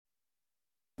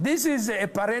This is a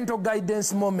parental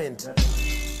guidance moment.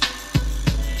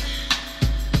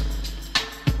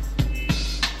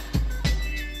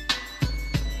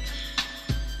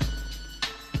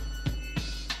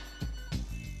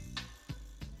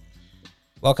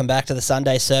 Welcome back to the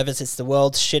Sunday service. It's the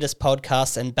world's shittest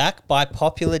podcast, and back by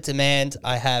popular demand,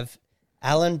 I have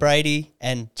Allan, Brady,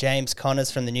 and James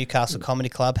Connors from the Newcastle Comedy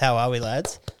Club. How are we,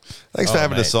 lads? Thanks for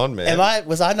having us on, man.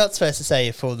 Was I not supposed to say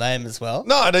your full name as well?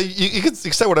 No, you can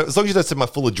say whatever, as long as you don't say my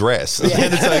full address,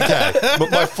 then it's okay.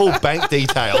 But my full bank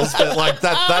details, but like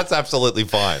that's absolutely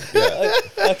fine. Yeah.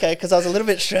 Okay, because I was a little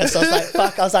bit stressed. I was like,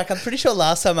 fuck. I was like, I'm pretty sure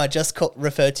last time I just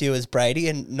referred to you as Brady,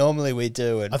 and normally we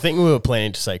do. And I think we were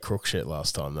planning to say crook shit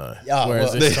last time, though. Oh,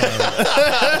 Whereas this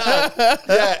time...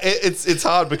 Yeah, it's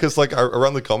hard because like I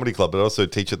run the comedy club, but I also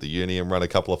teach at the uni and run a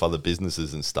couple of other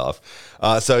businesses and stuff.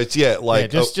 So it's,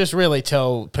 just really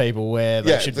tell people where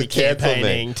they should be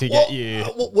campaigning to get you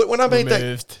when I made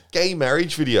removed. that gay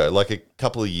marriage video like a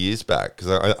couple of years back,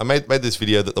 because I made this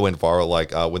video that went viral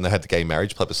like when they had the gay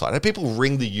marriage plebiscite. I had people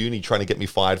ring the uni trying to get me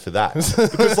fired for that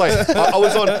because like I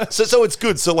was on so it's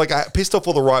good. So like I pissed off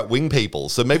all the right wing people,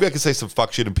 so maybe I could say some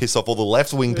fuck shit and piss off all the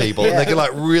left wing people, and they can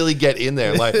like really get in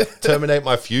there and like terminate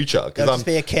my future. Because just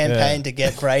be a campaign to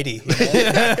get Brady. You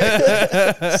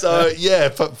know? So yeah,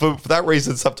 for that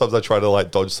reason, sometimes I try to like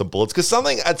dodge some bullets, because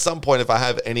something at some point, if I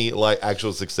have any like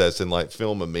actual success in like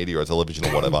film and media or television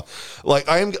or whatever, like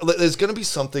there's going to be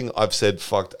something I've said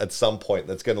fucked at some point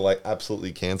that's going to like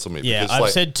absolutely cancel me. Yeah, because, I've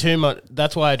like, said too much.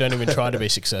 That's why I don't even try to be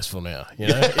successful now. You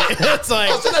know, it's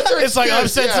like I've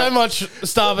said so much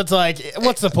stuff. It's like,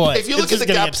 what's the point? If you look at the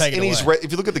gaps in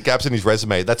if you look at the gaps in his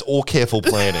resume, that's all careful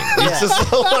planning.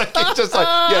 It's just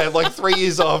like 3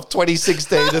 years off,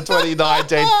 2016 to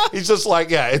 2019. He's just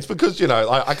like, it's because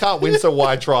I can't win, so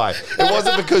why try? It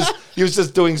wasn't because he was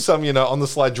just doing some on the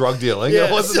slide drug dealing.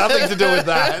 It wasn't nothing to do with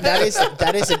that.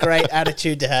 That is a great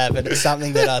attitude to have, and it's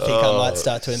something that I think I might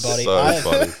start to embody. So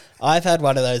funny. I've had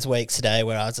one of those weeks today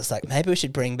where I was just like, maybe we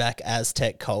should bring back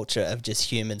Aztec culture of just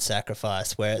human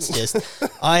sacrifice, where it's just,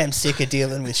 I am sick of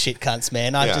dealing with shit cunts,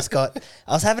 man. I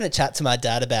was having a chat to my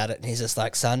dad about it, and he's just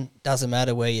like, son, doesn't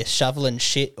matter where you're shoveling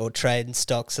shit or trading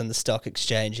stocks in the stock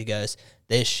exchange. He goes,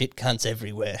 there's shit cunts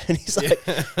everywhere. And he's like,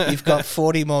 you've got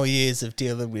 40 more years of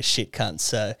dealing with shit cunts.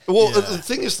 So, the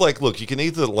thing is, like, look, you can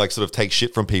either like sort of take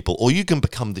shit from people, or you can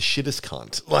become the shittest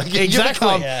cunt. Like,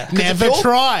 exactly. Never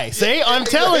try. See, I'm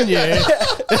telling you.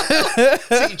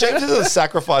 See, James isn't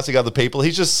sacrificing other people.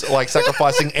 He's just like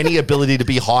sacrificing any ability to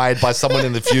be hired by someone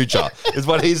in the future is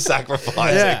what he's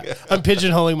sacrificing. Yeah, I'm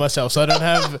pigeonholing myself, so I don't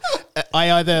have.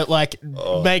 I either like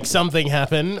make something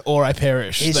happen or I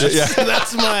perish.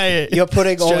 That's my. You're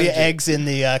putting all your eggs in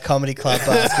the comedy club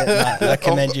basket. Mate. I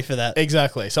commend you for that.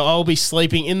 Exactly. So I'll be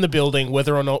sleeping in the building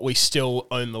whether or not we still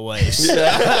own the lease.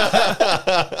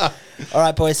 All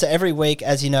right, boys. So every week,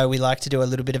 as you know, we like to do a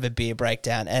little bit of a beer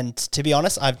breakdown. And to be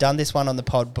honest, I've done this one on the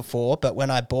pod before, but when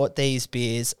I bought these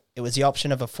beers, it was the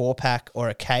option of a 4-pack or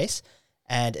a case.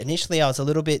 And initially I was a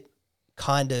little bit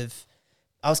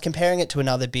I was comparing it to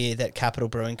another beer that Capital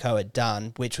Brewing Co. had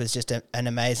done, which was just an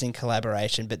amazing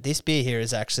collaboration. But this beer here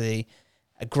has actually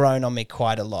grown on me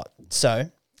quite a lot. So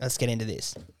let's get into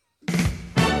this.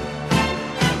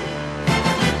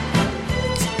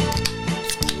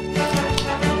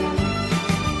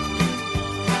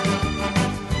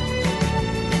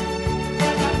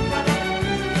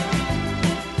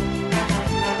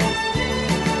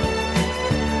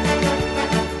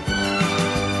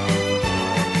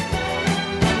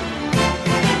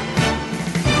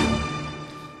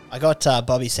 I got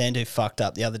Bobby Sandu fucked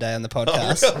up the other day on the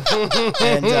podcast.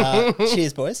 And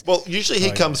cheers, boys. Well, usually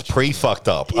he comes pre-fucked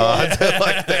up to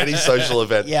like any social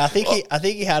event. Yeah, I think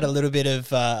he had a little bit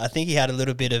of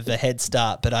a head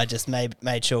start, but I just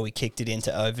made sure we kicked it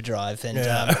into overdrive. And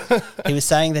he was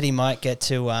saying that he might get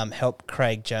to help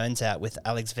Craig Jones out with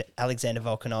Alexander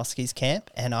Volkanovski's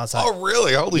camp, and I was like, oh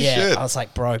really? Holy shit! I was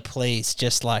like, bro, please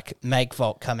just like make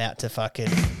Volk come out to fucking.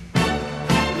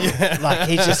 Like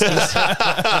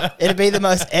it'd be the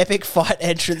most epic fight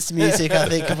entrance music I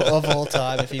think of all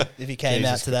time if he came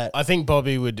out to that. I think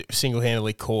Bobby would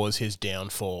single-handedly cause his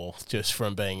downfall just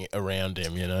from being around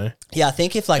him, you know? Yeah, I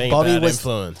think if like being Bobby was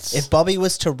influence. If Bobby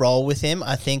was to roll with him,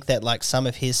 I think that like some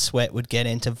of his sweat would get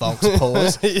into Volk's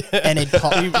pores and he'd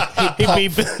be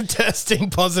testing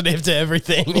positive to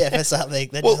everything. Yeah, for something.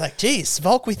 They're just like, geez,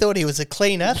 Volk, we thought he was a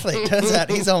clean athlete. Turns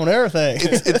out he's on everything.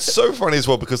 It's so funny as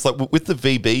well because like with the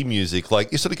VB R&B music,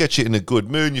 like, it sort of gets you in a good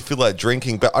mood and you feel like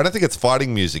drinking, but I don't think it's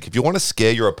fighting music. If you want to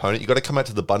scare your opponent, you got to come out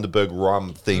to the Bundaberg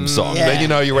Rum theme song. Yeah. Then you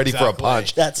know you're ready for a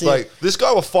punch. That's it. Like, this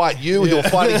guy will fight you, he'll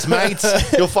fight his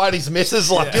mates, he'll fight his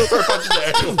missus, like, he'll throw punches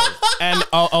at anyone. And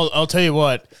I'll tell you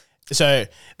what. So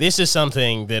this is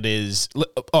something that is.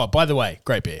 Oh, by the way,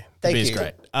 great beer. The Thank beer's you.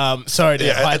 great. Sorry to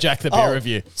hijack the beer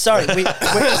review. Sorry, sorry.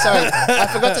 I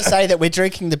forgot to say that we're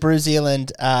drinking the Brew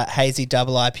Zealand Hazy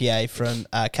Double IPA from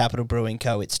Capital Brewing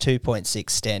Co. It's 2.6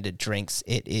 standard drinks.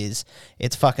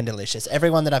 It's fucking delicious.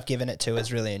 Everyone that I've given it to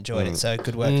has really enjoyed it. So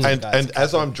good work to you guys. And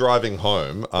as I'm driving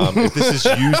home, if this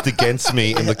is used against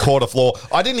me in the court of law,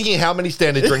 I didn't hear how many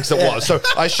standard drinks it was. So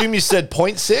I assume you said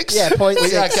 0.6? Yeah,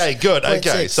 0.6. Okay, good. 0.6.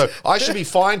 Okay, so I should be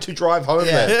fine to drive home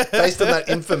then, based on that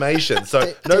information.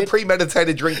 So no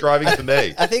premeditated drink driving for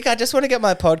me. I think I just want to get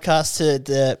my podcast to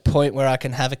the point where I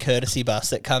can have a courtesy bus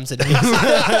that comes and because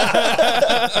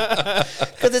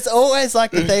it's always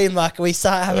like the theme. Like we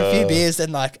start having a few beers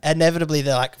and like inevitably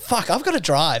they're like, "Fuck, I've got to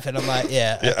drive," and I'm like,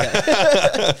 "Yeah,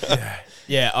 okay."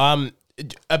 Yeah.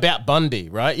 About Bundy,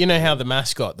 right? You know how the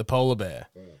mascot, the polar bear.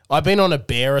 I've been on a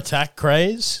bear attack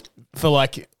craze for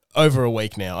like over a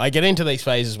week now. I get into these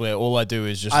phases where all I do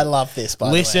is just I love this. By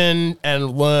listen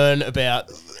and learn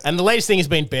about. And the latest thing has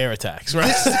been bear attacks, right?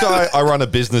 This is the guy I run a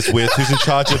business with who's in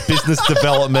charge of business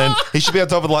development. He should be on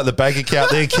top of like the bank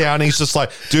account, the accounting. He's just like,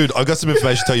 dude, I've got some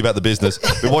information to tell you about the business.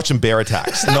 We're watching bear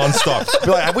attacks nonstop. Be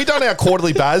like, have we done our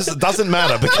quarterly Baz? It doesn't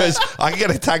matter because I can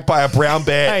get attacked by a brown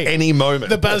bear any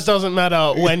moment. The Baz doesn't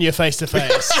matter when you're face to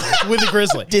face with a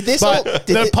grizzly.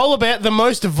 The polar bear, the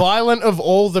most violent of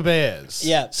all the bears.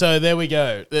 Yeah. So there we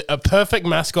go. A perfect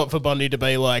mascot for Bundy to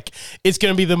be like, it's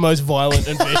going to be the most violent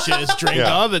and vicious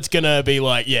drinker. That's going to be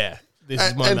like, this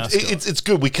is my mascot. It's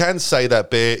good. We can say that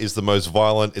bear is the most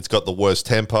violent. It's got the worst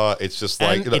temper. It's just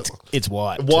like... And it's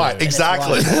white. White, too.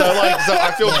 exactly. So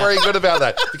I feel very good about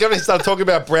that. If you come and start talking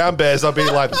about brown bears, I'll be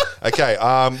like, okay,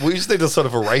 we just need to sort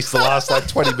of erase the last like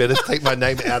 20 minutes, take my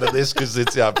name out of this because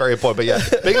it's very important. But yeah,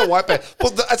 being a white bear,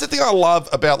 well, that's the thing I love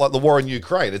about like the war in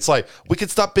Ukraine. It's like we can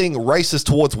stop being racist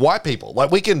towards white people.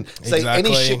 Like we can say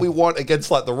any shit we want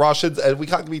against like the Russians and we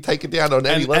can't be taken down on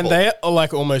any level. And they are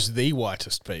like almost the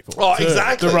whitest people. Oh,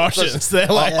 exactly. The Russians. They're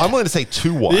like, I'm going to say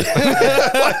too white.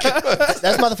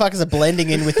 Those motherfuckers are blending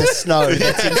in with the snow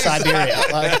that's in Siberia.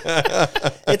 Like,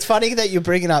 it's funny that you're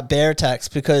bringing up bear attacks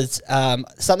because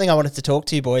something I wanted to talk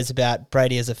to you boys about,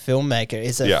 Brady, as a filmmaker,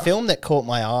 is a film that caught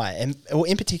my eye. And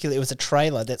in particular, it was a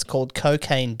trailer that's called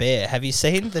Cocaine Bear. Have you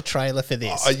seen the trailer for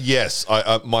this? Yes.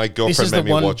 My girlfriend this is made the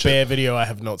me one watch bear it. video I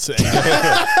have not seen.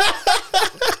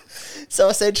 So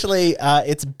essentially,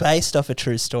 it's based off a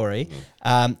true story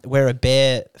where a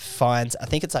bear finds, I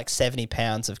think it's like 70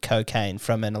 pounds of cocaine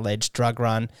from an alleged drug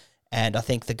run. And I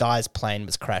think the guy's plane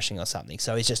was crashing or something.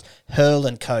 So he's just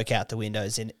hurling coke out the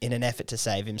windows in an effort to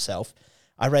save himself.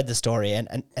 I read the story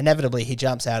and inevitably he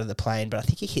jumps out of the plane, but I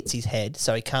think he hits his head,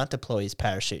 so he can't deploy his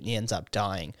parachute and he ends up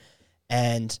dying.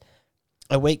 And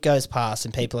a week goes past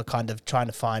and people are kind of trying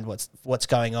to find what's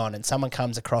going on, and someone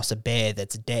comes across a bear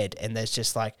that's dead and there's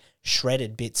just like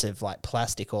shredded bits of like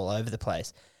plastic all over the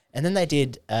place. And then they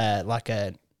did like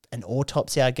an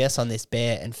autopsy, I guess, on this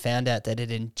bear and found out that it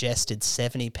ingested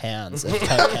 70 pounds of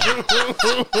cocaine.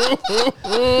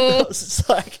 It's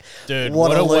like, dude,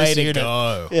 what a way to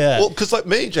go. Yeah. Well, because like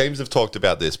me and James have talked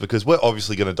about this because we're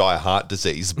obviously going to die of heart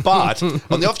disease, but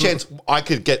on the off chance I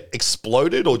could get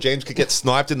exploded or James could get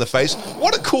sniped in the face,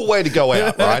 what a cool way to go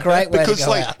out, right? Great way because to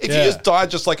go like out. if you just die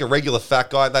just like a regular fat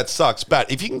guy, that sucks.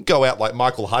 But if you can go out like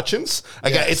Michael Hutchins,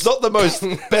 okay, it's not the most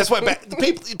best way. But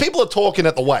people are talking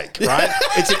at the wake, right?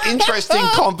 It's an interesting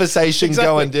conversation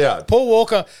going down. Paul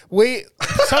Walker,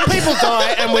 some people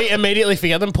die and we immediately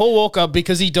forget them. Paul Walker,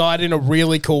 because he died in a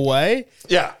really cool way.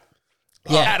 Yeah.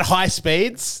 At high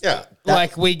speeds. Yeah.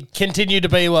 Like we continue to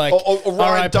be like Or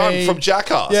Ryan RIP. Dunn from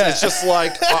Jackass. Yeah. It's just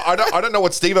like I don't know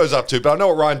what Steve-O's up to, but I know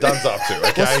what Ryan Dunn's up to.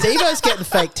 Okay. Well, Steve-O's getting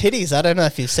fake titties. I don't know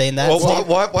if you've seen that. Well,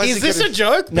 why Is this a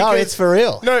joke? No, it's for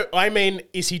real. No, I mean,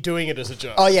 is he doing it as a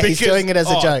joke? Oh, yeah, he's doing it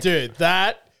as a joke. Dude,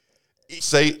 that...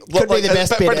 See, Could be the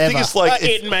best bit but the thing ever. is, like,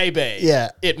 it may be. Yeah.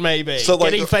 It may be. So,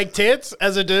 like, getting fake tits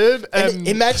as a dude. And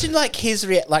imagine like his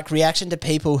reaction to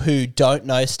people who don't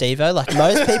know Steve-O. Like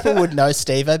most people would know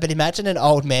Steve-O, but imagine an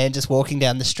old man just walking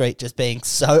down the street just being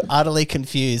so utterly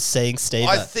confused seeing Steve-O.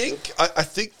 I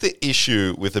think the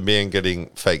issue with a man getting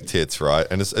fake tits, right?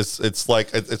 And it's like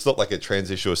it's not like a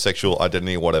trans issue or sexual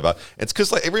identity or whatever. It's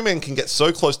because like every man can get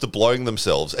so close to blowing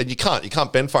themselves, and you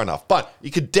can't bend far enough. But you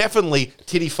could definitely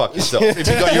titty fuck yourself. yourself if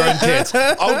you got your own kids.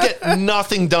 I'll get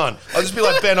nothing done. I'll just be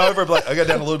like bent over and be like, I go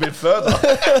down a little bit further.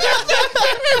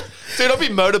 Dude, I'll be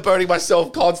motorboating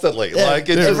myself constantly. Like it's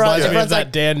It just reminds like, me of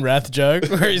that Dan Rath joke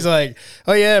where he's like,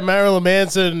 "Oh yeah, Marilyn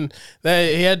Manson,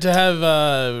 he had to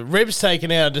have ribs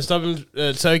taken out to stop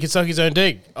him so he could suck his own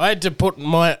dick. I had to put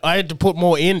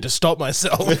more in to stop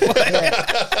myself."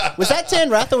 Was that Dan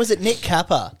Rath or was it Nick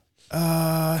Capper?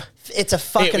 It's a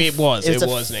fucking. It was a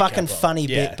Nick fucking Capper. funny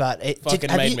Yeah. bit, but it Fucking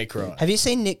have made you- me cry. Have you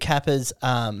seen Nick Capper's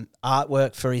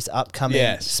artwork for his upcoming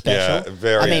Yes. special? yeah,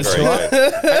 very, I mean, very sure.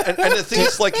 good. And the thing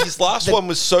is, like, his last one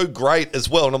was so great as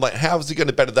well. And I'm like, how is he going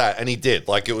to better that? And he did.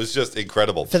 Like, it was just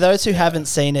incredible. For those who haven't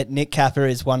seen it, Nick Capper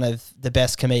is one of the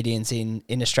best comedians in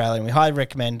Australia, and we highly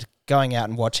recommend going out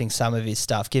and watching some of his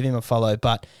stuff. Give him a follow,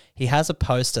 but he has a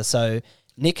poster. So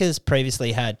Nick has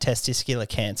previously had testicular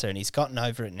cancer, and he's gotten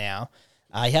over it now.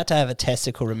 He had to have a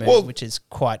testicle removed, Well, which is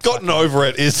quite Gotten over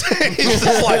it is he's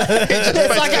just like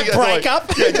It's like a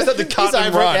breakup. just had to cut He's and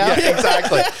over it run. now. Yeah,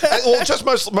 exactly. Well, just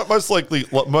most likely,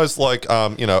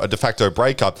 a de facto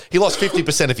breakup. He lost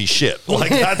 50% of his shit. Like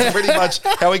that's pretty much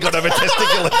how he got over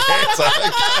testicular cancer.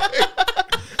 Okay?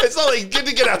 It's not like good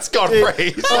to get out scot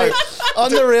free. Like,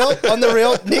 on the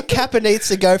real, Nick Capper needs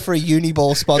to go for a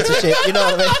Uniball sponsorship. You know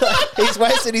what I mean? Like, he's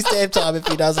wasting his damn time if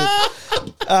he doesn't.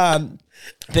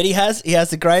 But he has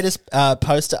the greatest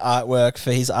poster artwork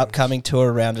for his upcoming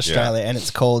tour around Australia, and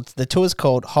the tour's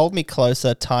called "Hold Me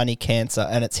Closer, Tiny Cancer,"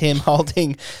 and it's him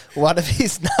holding one of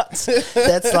his nuts.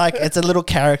 That's like it's a little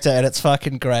character, and it's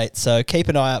fucking great. So keep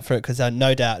an eye out for it because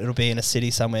no doubt it'll be in a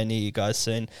city somewhere near you guys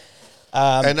soon.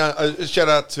 And shout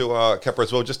out to Capra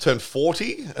as well. Just turned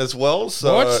 40 as well.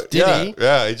 So What? Did he?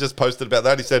 Yeah, he just posted about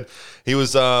that. He said he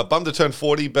was bummed to turn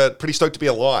 40, but pretty stoked to be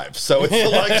alive. So it's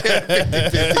like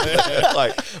 50-50.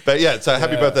 Like, but yeah, so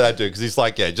happy birthday to that dude because he's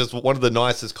like, just one of the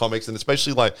nicest comics. And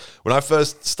especially like when I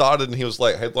first started and he was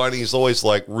like headlining, he's always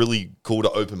like really cool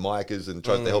to open micers and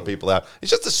tries to help people out. He's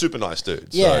just a super nice dude.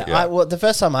 Yeah, So, the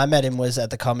first time I met him was at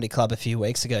the Comedy Club a few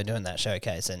weeks ago doing that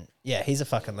showcase, and yeah, he's a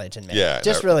fucking legend, man. Yeah,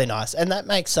 just really nice, and that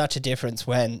makes such a difference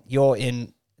when you're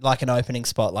in like an opening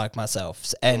spot like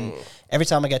myself. And every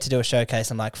time I get to do a showcase,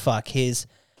 I'm like, fuck, here's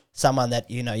someone that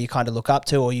you kind of look up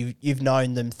to, or you've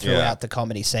known them throughout the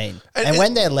comedy scene. And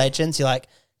when they're legends, you're like,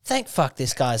 thank fuck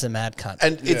this guy's a mad cunt.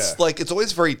 And it's like, it's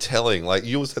always very telling. Like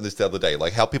you said this the other day,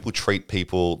 like how people treat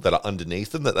people that are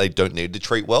underneath them that they don't need to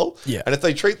treat well. Yeah. And if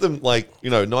they treat them like,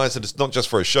 nice, and it's not just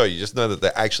for a show, you just know that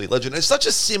they're actually legend. It's such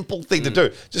a simple thing to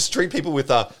do. Just treat people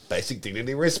with basic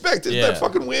dignity and respect. Isn't that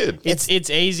fucking weird? It's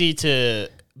easy to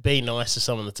be nice to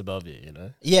someone that's above you, you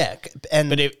know? Yeah.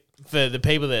 But for the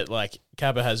people that like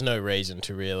Kappa has no reason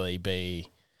to really be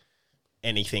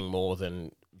anything more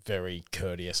than very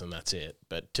courteous and that's it.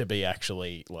 But to be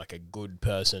actually like a good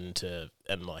person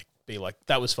and like be like,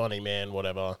 that was funny, man,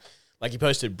 whatever. Like he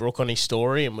posted Brooke on his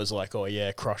story and was like, oh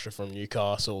yeah, Crusher from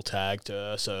Newcastle tagged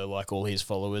her, so like all his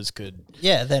followers could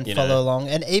then follow along.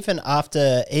 And even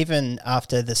after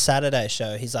the Saturday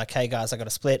show, he's like, hey guys, I got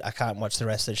a split. I can't watch the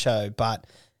rest of the show. But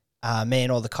me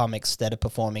and all the comics that are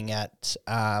performing at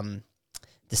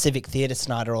the Civic Theatre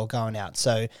tonight are all going out.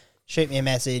 So shoot me a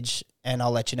message and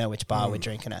I'll let you know which bar we're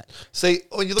drinking at. See,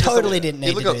 when you look Totally at didn't need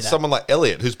you look to at do that. someone like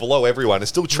Elliot, who's below everyone, and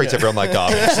still treats everyone like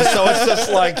garbage. So it's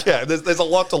just like, there's a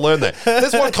lot to learn there.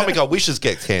 There's one comic I wishes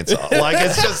gets cancer. Like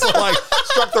it's just like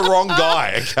struck the wrong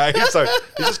guy. Okay, so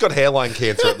he's just got hairline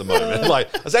cancer at the moment.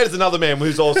 Like I say, there's another man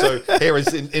who's also hair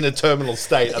is in a terminal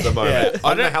state at the moment.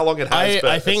 I don't know how long it has.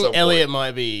 I think Elliot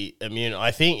might be immune. I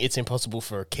think it's impossible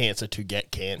for cancer to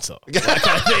get cancer. Like,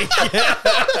 I think,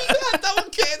 that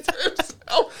one cancer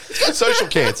himself. It's got social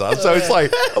cancer, so it's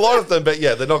like a lot of them, but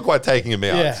they're not quite taking him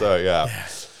out. Yeah. So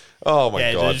oh my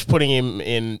yeah, god, just putting him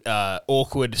in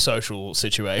awkward social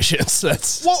situations.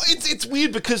 That's well, it's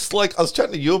weird because like I was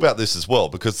chatting to you about this as well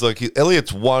because like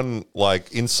Elliot's one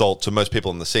like insult to most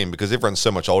people in the scene because everyone's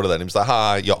so much older than him. He's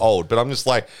like, you're old, but I'm just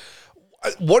like,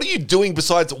 what are you doing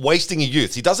besides wasting your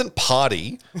youth? He doesn't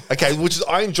party, okay, which is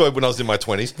I enjoyed when I was in my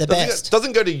 20s.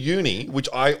 Doesn't go to uni, which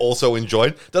I also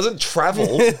enjoyed. Doesn't travel.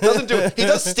 Doesn't do it. He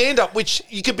does stand-up, which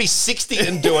you could be 60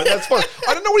 and do it. That's fine.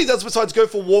 I don't know what he does besides go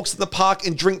for walks in the park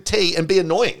and drink tea and be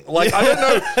annoying. Like, I don't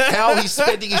know how he's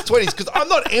spending his 20s because I'm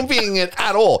not envying it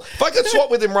at all. If I could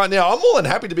swap with him right now, I'm more than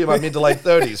happy to be in my mid to late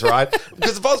 30s, right?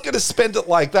 Because if I was going to spend it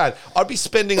like that, I'd be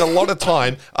spending a lot of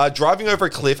time driving over a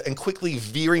cliff and quickly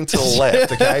veering to the left.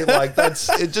 Okay, like it's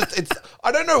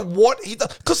I don't know what he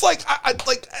does because like I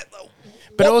like.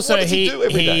 But what also does he do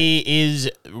every day? he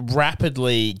is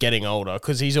rapidly getting older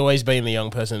because he's always been the young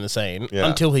person in the scene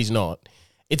until he's not.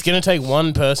 It's going to take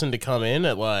one person to come in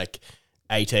at like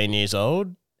 18 years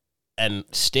old and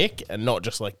stick and not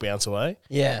just like bounce away.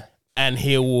 Yeah. And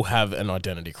he will have an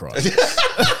identity crisis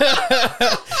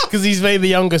because he's been the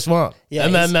youngest one. Yeah,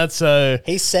 and then that's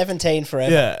he's 17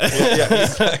 forever.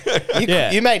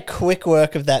 Yeah. You made quick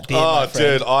work of that beard. Oh,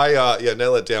 dude, I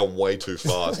nail it down way too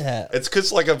fast. Yeah. It's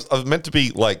because like I'm meant to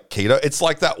be like keto. It's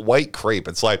like that weight creep.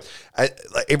 It's like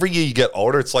every year you get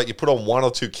older, it's like you put on 1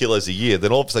 or 2 kilos a year.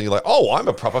 Then all of a sudden you're like, oh, I'm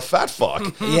a proper fat fuck.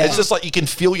 Yeah. It's just like you can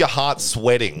feel your heart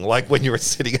sweating, like when you're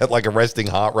sitting at like a resting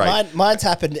heart rate. Mine's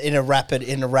happened in a rapid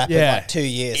like 2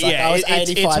 years. Like I was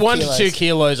 85 it's 1 kilos. to 2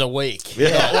 kilos a week.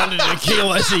 Yeah. Not 1 to 2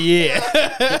 kilos a year.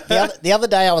 The other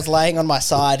day I was laying on my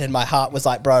side and my heart was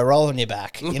like, bro, roll on your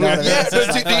back. You know what I mean? Yeah, It's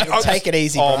just but like, take it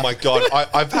easy, Oh bro. my God.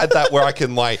 I've had that where I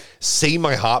can like see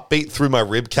my heartbeat through my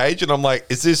rib cage and I'm like,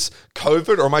 is this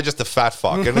COVID or am I just a fat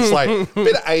fuck? And it's like a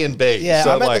bit of A and B. Yeah,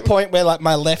 so I'm like, at the point where like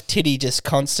my left titty just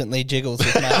constantly jiggles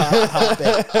with my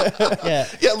heartbeat. Yeah.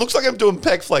 Yeah, it looks like I'm doing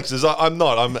pec flexes. I'm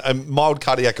not. I'm mild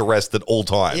cardiac arrest at all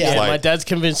times. Yeah, Like, My dad's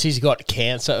convinced he's got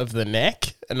cancer of the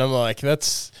neck, and I'm like,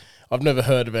 I've never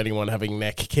heard of anyone having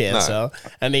neck cancer. No.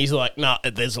 And he's like, nah,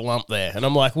 there's a lump there. And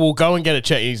I'm like, well, go and get it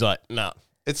checked. He's like, nah.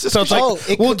 it's just So it's like,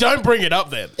 it well, could- don't bring it up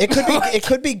then. It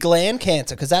could be gland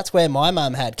cancer because that's where my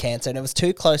mum had cancer and it was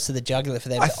too close to the jugular for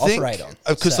them I to think operate on.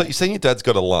 because So- like you're saying your dad's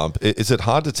got a lump. Is it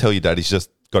hard to tell your dad he's just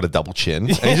got a double chin?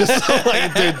 And you're just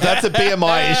like, dude, that's a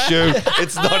BMI issue.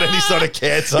 It's not any sort of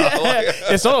cancer. Like,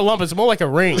 It's not a lump. It's more like a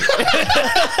ring.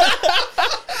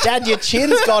 Dad, your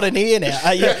chin's got an ear now.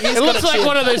 It looks like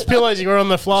one of those pillows you were on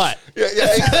the flight. yeah,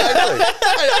 exactly.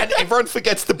 and everyone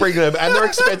forgets to bring them, and they're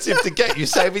expensive to get. You're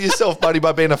saving yourself money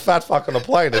by being a fat fuck on a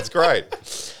plane. It's great.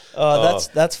 Oh,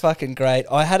 that's fucking great.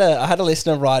 I had a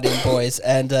listener write in, boys,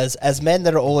 and as men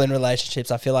that are all in relationships,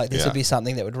 I feel like this Yeah. would be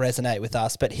something that would resonate with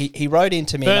us. But he wrote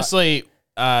into me. Firstly,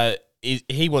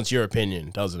 he wants your opinion,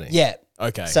 doesn't he? Yeah.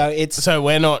 Okay. So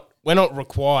we're not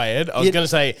required. I was going to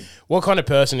say, what kind of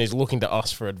person is looking to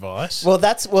us for advice?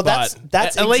 that's But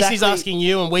that's at least he's exactly- asking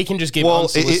you, and we can just give. Well,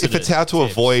 unsolicited if it's how to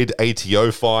tips. avoid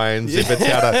ATO fines, if it's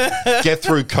how to get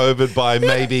through COVID by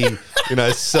maybe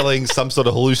selling some sort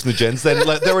of hallucinogens, then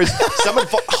there is some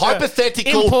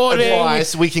hypothetical Importing-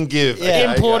 advice we can give. Yeah.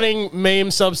 Okay, importing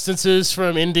meme substances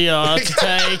from India to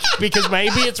take because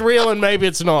maybe it's real and maybe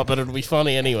it's not, but it'll be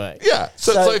funny anyway. Yeah.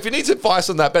 So if you need advice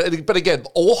on that, but again,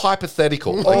 all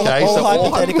hypothetical. Okay.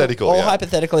 All hypothetical. Yeah.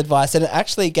 hypothetical advice, and it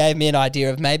actually gave me an idea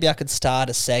of maybe I could start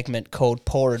a segment called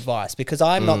Poor Advice because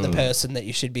I'm not the person that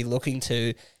you should be looking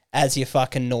to as your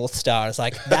fucking North Star. It's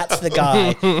like, that's the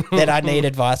guy that I need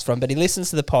advice from. But he listens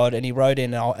to the pod and he wrote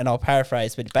in, and I'll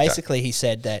paraphrase, but basically he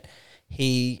said that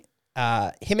him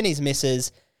and his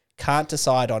missus can't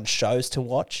decide on shows to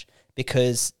watch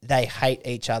because they hate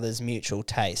each other's mutual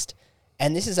taste.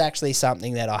 And this is actually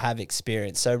something that I have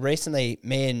experienced. So recently,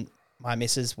 me and my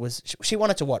missus she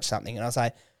wanted to watch something, and I was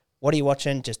like, what are you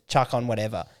watching? Just chuck on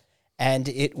whatever. And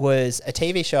it was a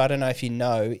TV show. I don't know if you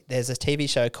know, there's a TV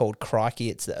show called Crikey,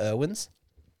 It's the Irwins.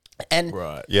 And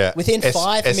Right. Yeah, within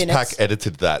 5 minutes. S-Pac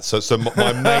edited that, so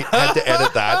my mate had to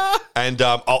edit that, and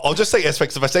I'll just say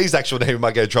S-Pac. If I say his actual name, he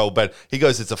might get in trouble. But he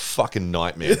goes, "It's a fucking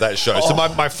nightmare, that show." So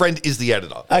my friend is the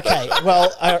editor. Okay,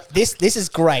 well, this is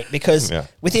great because Yeah.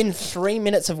 within 3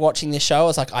 minutes of watching this show, I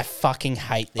was like, I fucking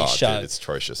hate this show. Dude, it's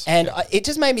atrocious. And Yeah. it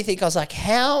just made me think, I was like,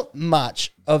 how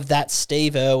much of that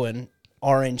Steve Irwin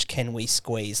orange can we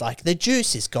squeeze? Like, the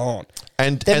juice is gone.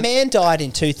 And The man died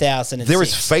in 2006. there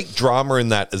is fake drama in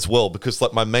that as well, because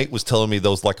like my mate was telling me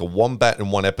there was like a wombat in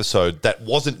one episode that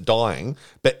wasn't dying,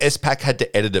 but S-Pac had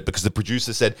to edit it because the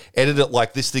producer said, edit it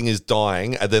like this thing is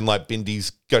dying, and then like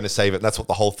Bindy's going to save it, and that's what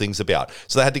the whole thing's about.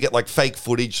 So they had to get like fake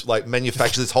footage, like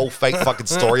manufacture this whole fake fucking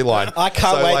storyline. I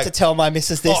can't So, wait like, to tell my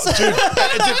missus this. Oh, dude,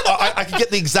 I can get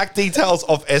the exact details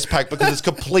of S-Pac because it's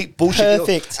complete bullshit.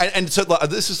 Perfect. And so like,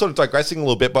 this is sort of digressing a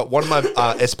little bit, but one of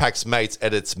my S-Pac's mates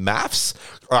edits maths.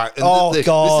 All right, and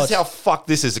God. this is how fucked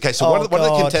this is. Okay, so one of the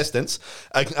God. contestants,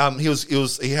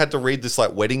 he had to read this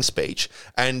like wedding speech,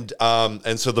 and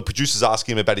so the producers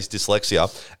asking him about his dyslexia,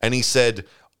 and he said,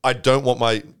 I don't want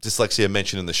my dyslexia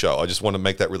mentioned in the show. I just want to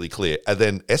make that really clear. And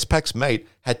then S-Pac's mate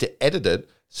had to edit it.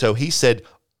 So he said,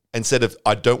 instead of,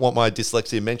 I don't want my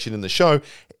dyslexia mentioned in the show,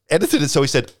 edited it. So he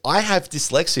said, I have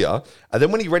dyslexia. And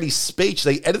then when he read his speech,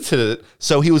 they edited it.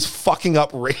 So he was fucking up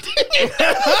reading it.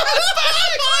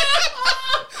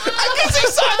 I guess he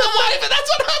signed the waiver. That's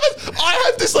what happens. I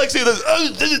have dyslexia.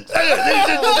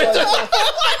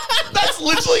 That's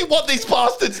literally what these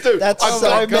bastards do. That's I've so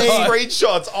got the mean.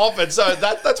 screenshots of it. So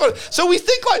that's what. So we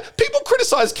think like people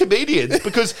criticize comedians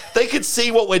because they can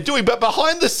see what we're doing, but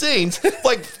behind the scenes,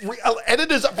 like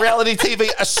editors of reality TV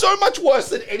are so much worse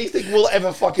than anything we'll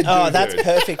ever fucking do. Oh, that's dude.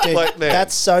 perfect, dude. Like, man.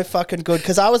 That's so fucking good.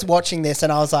 Because I was watching this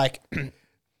and I was like,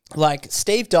 like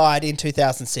Steve died in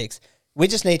 2006. We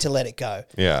just need to let it go.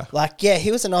 Yeah. Like, yeah,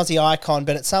 he was an Aussie icon,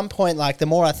 but at some point, like, the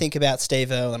more I think about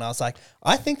Steve Irwin, I was like,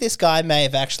 I think this guy may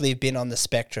have actually been on the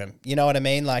spectrum. You know what I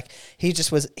mean? Like, he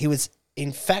was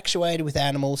infatuated with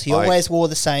animals. He always wore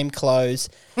the same clothes.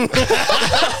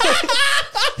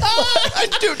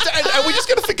 Dude, and we're just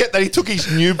going to forget that he took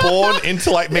his newborn in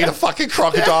to like meet a fucking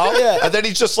crocodile. Yeah. And then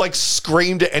he just like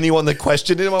screamed at anyone that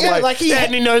questioned him. I'm like,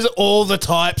 And he knows all the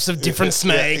types of different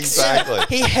snakes. exactly.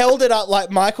 He held it up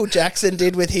like Michael Jackson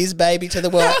did with his baby to the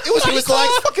world. It was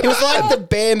like the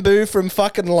bamboo from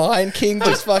fucking Lion King,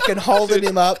 just fucking holding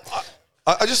him up.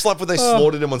 I just love when they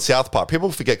slaughtered him on South Park.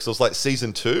 People forget because it was like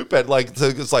season 2, but like so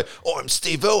it's like, oh, I'm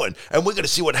Steve Irwin, and we're going to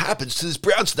see what happens to this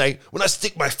brown snake when I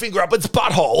stick my finger up its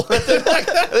butthole. And then, like,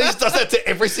 and he just does that to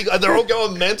every single, and they're all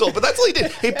going mental. But that's all he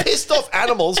did. He pissed off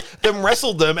animals, then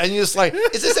wrestled them, and you're just like,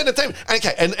 is this entertainment? And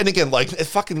okay, and again, like it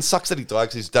fucking sucks that he died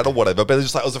because he's dead or whatever. But it's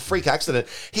just like it was a freak accident.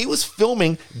 He was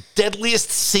filming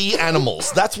Deadliest Sea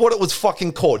Animals. That's what it was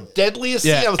fucking called, Deadliest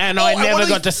Sea Animals. And I never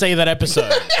got to see that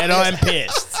episode, and I'm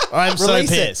pissed. I'm so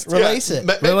pissed. Release it.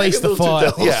 Release the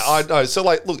files. Yeah, I know. So,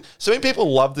 like, look, so many people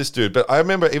love this dude, but I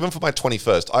remember even for my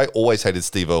 21st, I always hated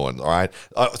Steve Irwin, all right?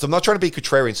 So I'm not trying to be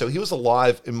contrarian. So he was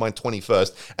alive in my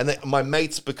 21st, and then my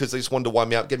mates, because they just wanted to wind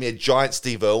me up, gave me a giant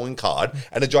Steve Irwin card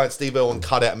and a giant Steve Irwin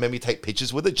cutout and made me take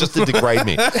pictures with it just to degrade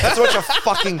me. That's how much I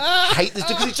fucking hate this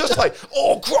dude, because he's just like,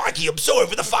 oh, crikey, I'm so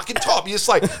over the fucking top. You're just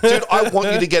like, dude, I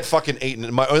want you to get fucking eaten.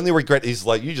 And my only regret is,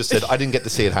 like you just said, I didn't get to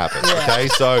see it happen, okay?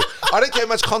 So I don't care how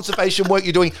much conservation work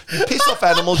you're doing. You piss off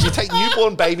animals, you take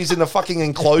newborn babies in the fucking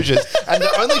enclosures, and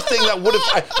the only thing that would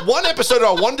have one episode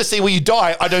I wanted to see where you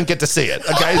die, I don't get to see it.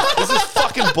 Okay, this is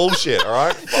fucking bullshit. All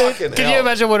right, fucking Can you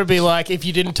imagine what it'd be like if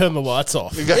you didn't turn the lights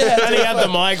off? And he had the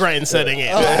migraine setting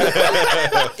in.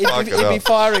 It'd be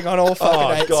firing on all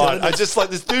fucking 8 God, cylinders. I just like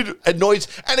this dude annoys.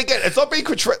 And again, it's not being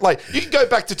like you can go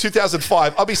back to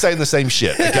 2005. I'll be saying the same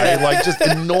shit. Okay, like just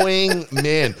annoying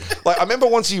man. Like I remember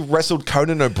once he wrestled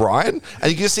Conan O'Brien,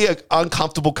 and you can see how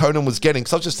uncomfortable Conan was getting.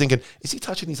 So I was just thinking, is he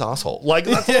touching his asshole? Like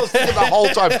that's what I was thinking the whole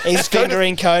time. He's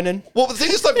fingering Conan. Well, the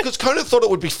thing is, like, because Conan thought it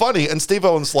would be funny, and Steve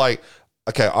Owen's like,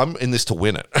 okay, I'm in this to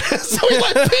win it. So he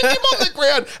like pinned him on the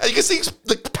ground, and you can see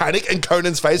the panic in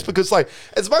Conan's face because, like,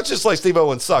 as much as like Steve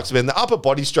Owen sucks, man, the upper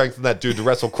body strength in that dude to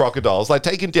wrestle crocodiles, like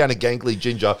taking down a gangly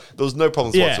ginger, there was no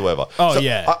problems whatsoever. Oh, so,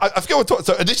 yeah. I forget what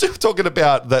so initially we're talking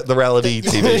about the reality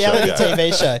TV show. Reality Yeah.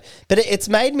 TV show. But it's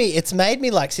made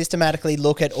me like systematically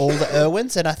look at all the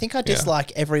Irwins, and I think I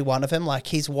dislike every one of them. Like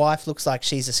his wife looks like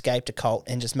she's escaped a cult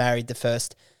and just married the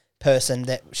first person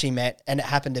that she met, and it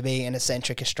happened to be an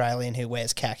eccentric Australian who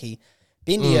wears khaki.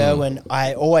 Bindi Irwin,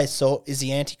 I always thought is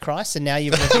the Antichrist, and now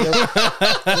you've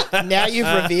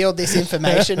revealed this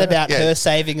information about her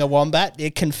saving a wombat.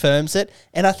 It confirms it,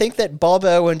 and I think that Bob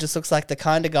Irwin just looks like the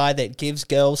kind of guy that gives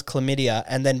girls chlamydia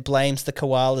and then blames the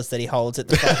koalas that he holds at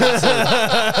the fucking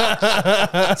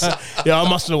zoo. Yeah, I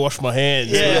mustn't have washed my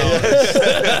hands.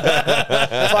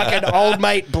 Fucking old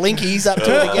mate Blinky's up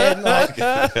to it again. Like,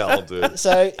 Hell, dude.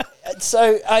 So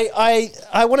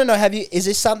I want to know, is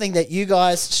this something that you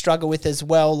guys struggle with as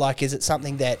well? Like, is it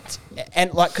something that,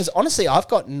 and like, because honestly, I've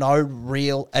got no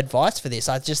real advice for this.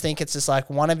 I just think it's just like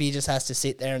one of you just has to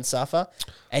sit there and suffer,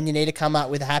 and you need to come up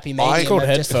with a happy medium. It's called of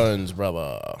just- headphones,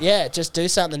 brother. Yeah, just do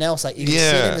something else. Like you can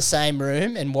sit in the same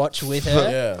room and watch with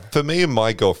her. For me and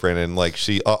my girlfriend, and like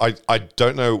I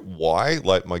don't know why,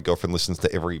 like my girlfriend listens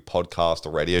to every podcast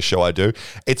or radio show I do.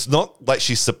 It's not like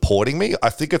she's supporting me. I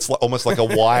think it's like, almost like a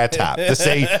wiretap to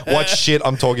see what shit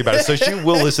I'm talking about. So she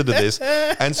will listen to this.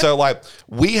 And so like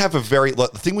we have a very,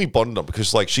 like the thing we bonded on,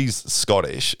 because like she's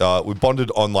Scottish, we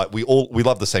bonded on like we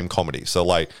love the same comedy. So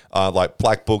like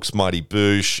Black Books, Mighty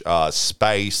Boosh,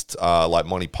 Spaced, like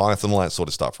Monty Python, all that sort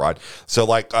of stuff, right? So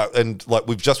like and like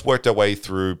we've just worked our way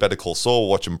through Better Call Saul,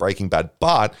 watching Breaking Bad,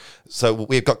 but so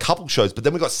we've got couple shows, but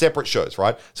then we've got separate shows,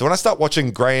 right? So when I start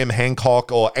watching Graham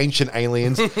Hancock or Ancient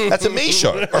Aliens, that's a me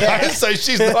show, right? So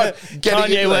she's not getting Kanye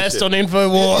into that West shit. on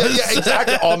InfoWars. Yeah,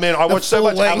 exactly. Oh man, I watch so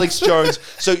much full length. Alex Jones.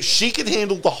 So she can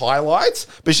handle the highlights,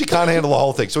 but she can't handle the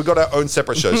whole thing. So we've got our own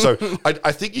separate shows. So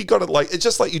I think you got to like, it's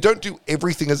just like you don't do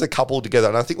everything as a couple together.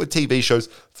 And I think with TV shows,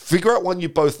 figure out one you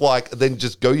both like, then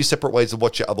just go your separate ways and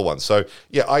watch your other ones. So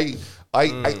yeah, I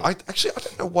actually I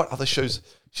don't know what other shows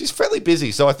she's fairly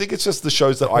busy. So I think it's just the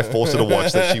shows that I force her to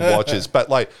watch that she watches. But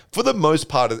like for the most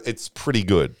part, it's pretty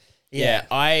good. Yeah,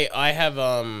 I have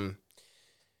I'm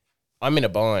in a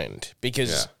bind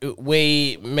because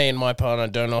me and my partner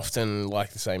don't often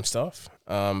like the same stuff.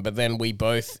 But then we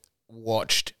both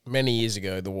watched many years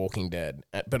ago The Walking Dead,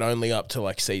 but only up to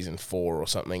like season 4 or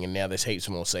something, and now there's heaps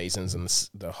more seasons, and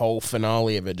the whole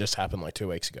finale of it just happened like 2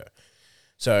 weeks ago.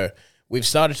 So we've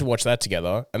started to watch that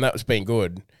together, and that was been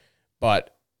good,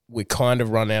 but we kind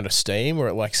of run out of steam. We're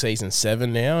at like season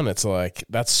 7 now, and it's like,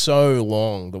 that's so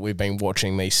long that we've been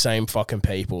watching these same fucking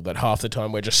people that half the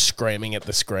time we're just screaming at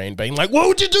the screen, being like, why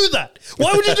would you do that?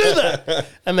 Why would you do that?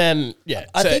 And then, yeah.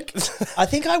 I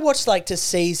think I watched like to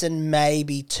season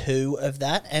maybe 2 of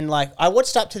that, and like I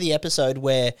watched up to the episode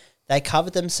where they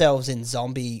covered themselves in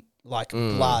zombie like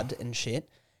blood and shit,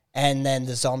 and then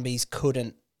the zombies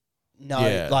couldn't know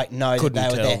that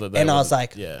they were there. And I was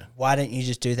like, why don't you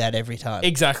just do that every time?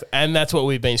 Exactly. And that's what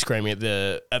we've been screaming at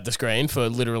the screen for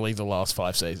literally the last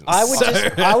 5 seasons.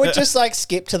 I would just like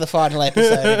skip to the final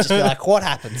episode and just be like, what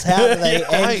happens? How do they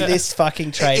end this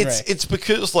fucking train wreck? It's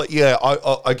because like,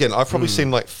 I've probably seen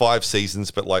like 5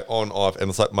 seasons, but like on, off, and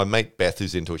it's like my mate Beth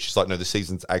who's into it. She's like, no, the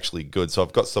season's actually good. So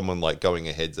I've got someone like going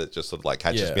ahead that just sort of like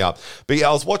catches me up. But yeah,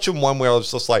 I was watching one where I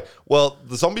was just like, well,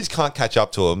 the zombies can't catch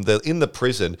up to them. They're in the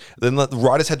prison. Then the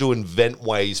writers had to invent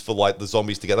ways for like the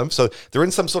zombies to get them. So they're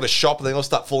in some sort of shop and they all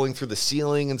start falling through the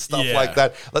ceiling and stuff like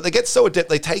that. Like they get so adept,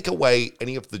 they take away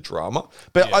any of the drama.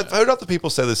 But I've heard other people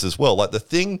say this as well. Like the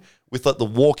thing with like The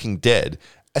Walking Dead,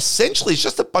 essentially it's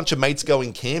just a bunch of mates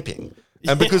going camping.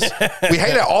 And because we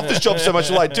hate our office job so much,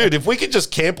 we're like, dude, if we could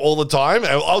just camp all the time,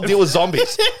 I'll deal with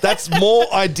zombies. That's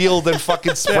more ideal than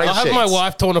fucking spreadsheets. I'll have my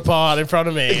wife torn apart in front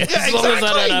of me. As long as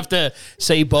I don't have to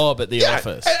see Bob at the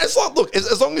office. It's like, look,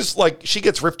 as long as like she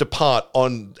gets ripped apart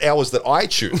on hours that I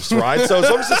choose, right? So as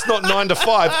long as it's not 9 to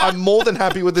 5, I'm more than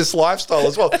happy with this lifestyle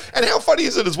as well. And how funny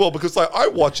is it as well? Because like I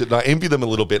watch it and I envy them a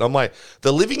little bit. I'm like,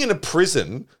 they're living in a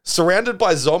prison surrounded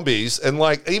by zombies, and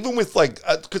like even with like,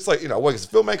 because like, you know, I work as a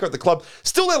filmmaker at the club.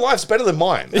 Still, their life's better than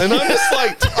mine. And I'm just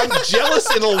like, I'm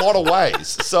jealous in a lot of ways.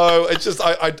 So it's just,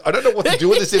 I don't know what to do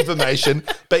with this information.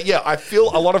 But yeah, I feel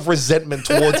a lot of resentment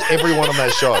towards everyone on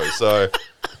that show. So...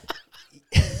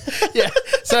 yeah.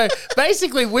 So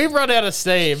basically, we've run out of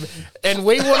steam, and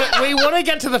we want to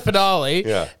get to the finale.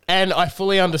 Yeah. And I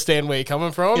fully understand where you're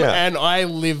coming from, Yeah. and I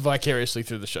live vicariously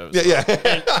through the shows. Yeah.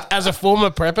 And as a former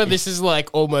prepper, this is like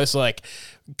almost like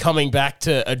coming back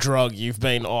to a drug you've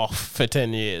been off for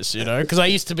 10 years, you know? Because I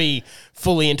used to be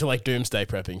fully into like doomsday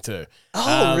prepping too.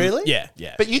 Oh, really?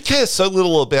 Yeah. But you care so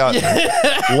little about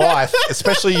life,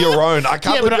 especially your own. I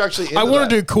can't believe you're actually into I want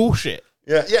that. to do cool shit.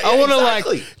 Yeah, I want to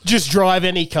exactly. like just drive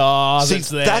any car See,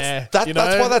 that's there.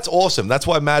 that's why that's awesome. That's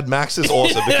why Mad Max is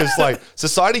awesome, because like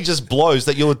society just blows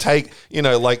that you'll take,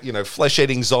 flesh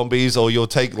eating zombies, or you'll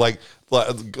take like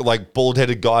bald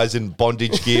headed guys in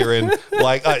bondage gear and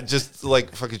just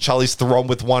like fucking Charlize Theron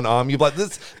with one arm. You're like,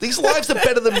 these lives are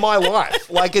better than my life.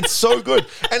 Like, it's so good.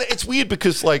 And it's weird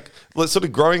because like sort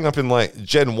of growing up in like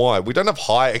Gen Y, we don't have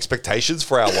high expectations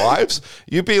for our lives.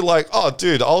 You'd be like, oh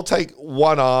dude, I'll take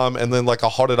one arm and then like a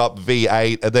hotted up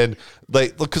V8, and then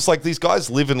because like these guys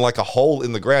live in like a hole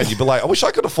in the ground. You'd be like, I wish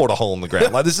I could afford a hole in the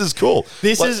ground. Like, this is cool.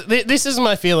 This is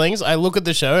my feelings. I look at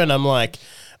the show and I'm like,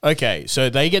 okay, so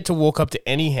they get to walk up to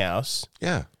any house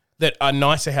that are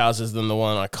nicer houses than the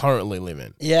one I currently live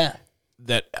in. Yeah.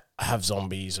 That have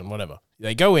zombies and whatever.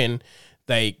 They go in,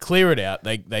 they clear it out,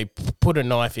 they put a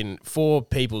knife in 4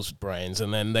 people's brains,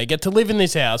 and then they get to live in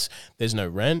this house. There's no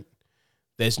rent.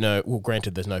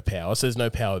 Granted, there's no power. So there's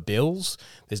no power bills.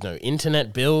 There's no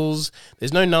internet bills.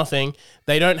 There's no nothing.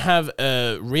 They don't have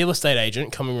a real estate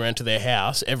agent coming around to their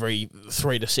house every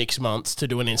 3 to 6 months to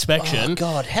do an inspection. Oh,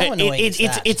 God, how annoying is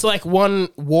that? It's like one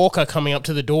walker coming up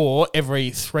to the door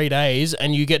every 3 days,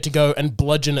 and you get to go and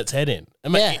bludgeon its head in.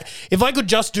 If I could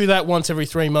just do that once every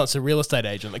 3 months, a real estate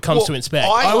agent that comes to inspect,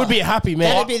 I would be a happy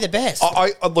man. That'd be the best.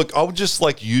 I would just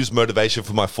like use motivation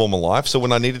for my former life. So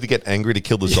when I needed to get angry to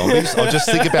kill the zombies, I'll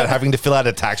just think about having to fill out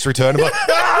a tax return and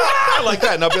like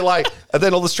that, and I'll be like, and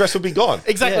then all the stress would be gone.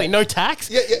 Exactly, no tax.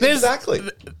 Yeah, exactly.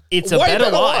 It's a better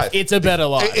life. It's a better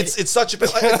life. It's such a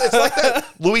it's like that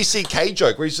Louis C.K.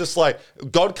 joke where he's just like,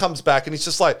 God comes back and he's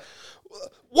just like,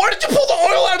 why did you pull the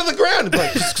oil out of the ground? He'd be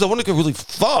like, just because I want to go really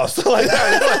fast. Like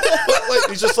that. Like,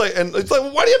 he's just like, and it's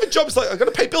like, why do you have a job? It's like, I got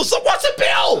to pay bills. It's like, what's a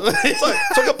bill? It's like,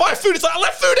 so I can buy food. It's like, I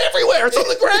left food everywhere. It's on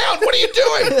the ground. What are you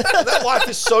doing? And that life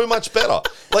is so much better.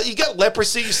 Like, you get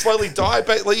leprosy, you slowly die,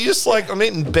 but like, you just like, I'm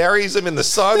eating berries, I'm in the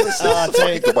sun. This is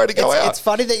the good way to go out. It's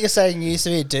funny that you're saying you used to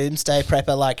be a doomsday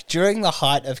prepper. Like, during the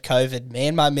height of COVID, me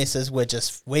and my missus were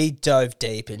we dove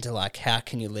deep into like, how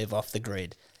can you live off the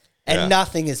grid? And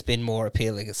nothing has been more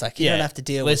appealing. It's like, you don't have to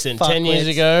deal with Listen, 10 years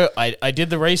ago, I did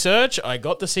the research. I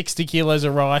got the 60 kilos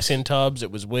of rice in tubs.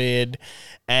 It was weird.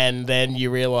 And then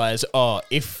you realize,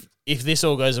 if this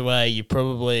all goes away, you're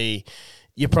probably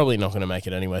not going to make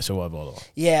it anyway, so why bother?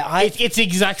 Yeah, it's the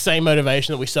exact same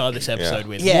motivation that we started this episode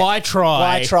with. Yeah. Why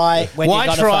try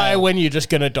when you're just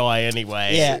going to die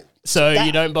anyway? Yeah. So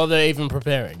you don't bother even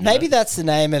preparing. Maybe that's the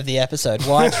name of the episode.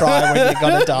 Why try when you're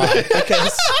going to die?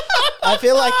 Because I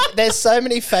feel like there's so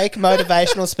many fake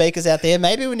motivational speakers out there.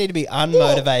 Maybe we need to be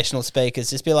unmotivational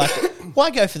speakers. Just be like, why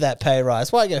go for that pay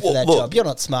rise? Why go for that job? You're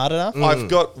not smart enough. I've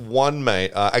got one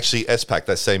mate, actually SPAC,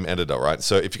 that same editor, right?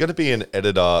 So if you're going to be an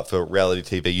editor for reality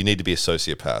TV, you need to be a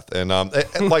sociopath.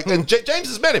 And James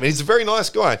has met him, and he's a very nice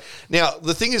guy. Now,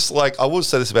 the thing is, like, I will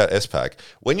say this about SPAC.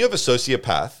 When you have a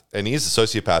sociopath, and he is a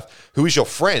sociopath, who is your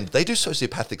friend, they do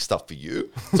sociopathic stuff for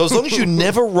you. So as long as you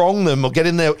never wrong them or you get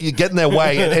in their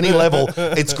way at any level,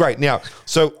 it's great. Now,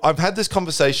 so I've had this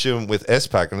conversation with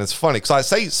SPAC, and it's funny because I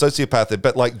say sociopath,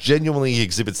 but like genuinely he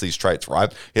exhibits these traits,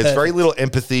 right? He has very little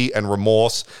empathy and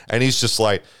remorse, and he's just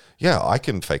like, yeah, I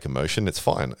can fake emotion. It's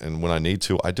fine. And when I need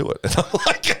to, I do it. And I'm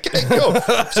like, okay, cool.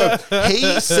 So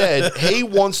he said he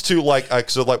wants to like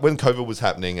when COVID was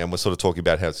happening and we're sort of talking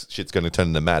about how shit's going to turn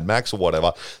into Mad Max or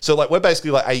whatever. So like, we're basically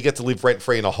like, hey, you get to live rent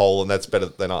free in a hole and that's better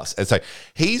than us. And so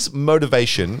his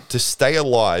motivation to stay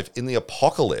alive in the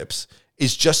apocalypse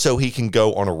is just so he can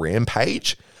go on a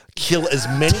rampage, kill as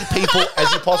many people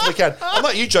as he possibly can. I'm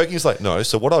like, you joking? He's like, no.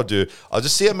 So what I'll do, I'll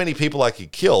just see how many people I can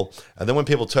kill, and then when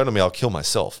people turn on me, I'll kill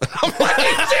myself. I'm like, are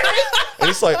you serious? And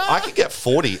he's like, I could get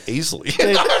 40 easily.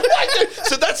 And I'm like, dude,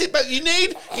 so that's it. But you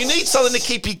need something to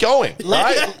keep you going,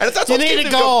 right? And if that's you need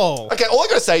a goal. Okay, all I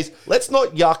gotta say is let's not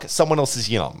yuck someone else's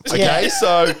yum. Okay,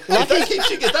 so if that keeps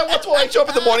you, if that wants to wake you up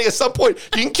in the morning at some point,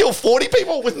 you can kill 40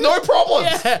 people with no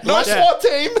problems. Yeah. No SWAT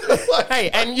team. Like, hey,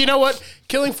 and you know what?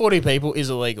 Killing 40 people is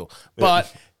illegal,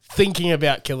 but thinking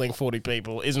about killing 40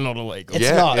 people is not illegal. It's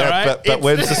not. Yeah, right? but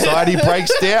when society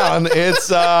breaks down, it's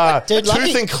Dude,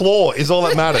 tooth and claw is all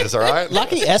that matters, all right?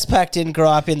 Lucky SPAC didn't grow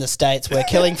up in the States where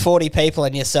killing 40 people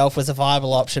and yourself was a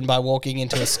viable option by walking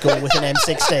into a school with an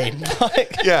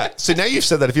M16. Yeah. So now you've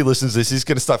said that if he listens to this, he's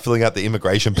going to start filling out the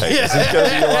immigration papers. He's going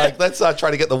to be like, let's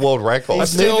try to get the world record. I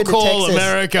still moving to call Texas.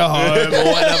 America home or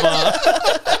whatever.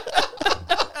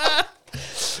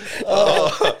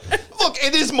 Look,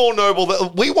 it is more noble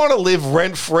that we want to live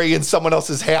rent-free in someone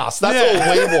else's house. That's all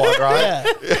we want,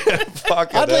 right?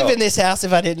 Fucking I'd live hell. in this house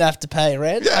if I didn't have to pay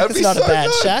rent. Yeah, it'd It's be not so a bad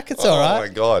good. shack. It's all right. Oh, my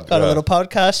God. Got a Yeah. little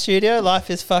podcast studio.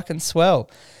 Life is fucking swell.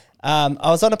 I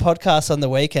was on a podcast on the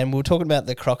weekend. We were talking about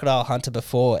the crocodile hunter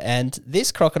before, and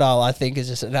this crocodile, I think, is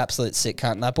just an absolute sick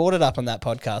cunt. And I brought it up on that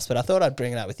podcast, but I thought I'd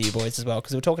bring it up with you boys as well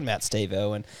because we were talking about Steve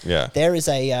Irwin. Yeah. There's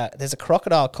a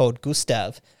crocodile called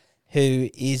Gustav who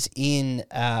is he's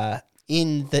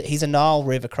a Nile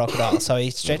River crocodile, so he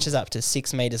stretches up to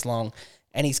 6 meters long,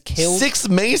 and he's killed 6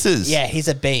 meters? Yeah, he's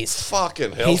a beast.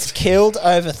 Fucking hell. He's killed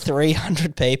over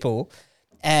 300 people,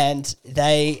 and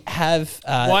they have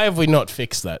Why have we not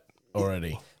fixed that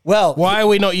already? well, Why are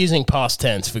we not using past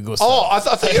tense for Gustav? Oh, I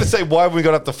thought you were going to say, why have we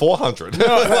got up to 400?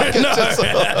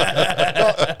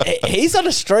 he's on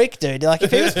a streak, dude. Like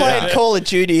if he was playing Call of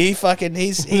Duty, he's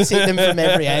hitting them from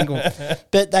every angle.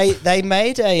 But they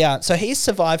made so he's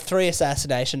survived 3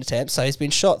 assassination attempts. So he's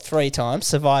been shot 3 times,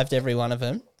 survived every one of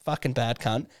them. Fucking bad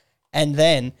cunt. And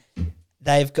then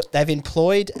they've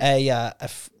employed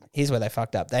here's where they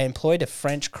fucked up. They employed a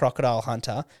French crocodile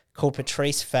hunter called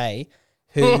Patrice Fay,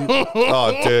 who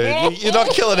Oh, dude. You're not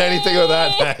killing anything with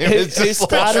that name. It's who just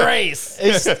started Trace.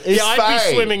 who's- Yeah, I'd Faye.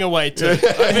 be swimming away too. I'd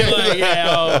be like,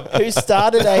 yeah. who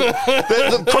started a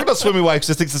the crocodile swimming away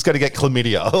because it thinks it's going to get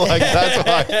chlamydia. Like, that's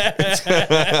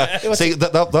why. See,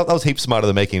 that was heaps smarter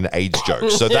than making an AIDS joke.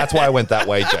 So that's why I went that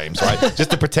way, James, right?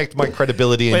 Just to protect my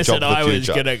credibility and Listen, job I for the was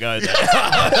future. gonna go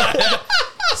there.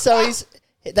 So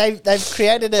they've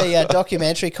created a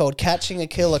documentary called Catching a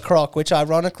Killer Croc, which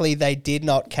ironically they did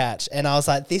not catch. And I was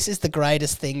like, this is the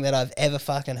greatest thing that I've ever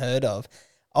fucking heard of.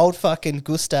 Old fucking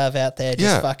Gustav out there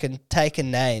just fucking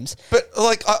taking names. But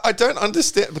like, I don't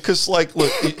understand because, like,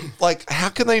 look, like, how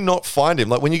can they not find him?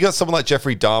 Like, when you got someone like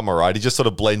Jeffrey Dahmer, right? He just sort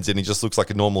of blends in. He just looks like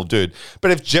a normal dude.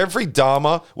 But if Jeffrey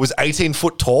Dahmer was 18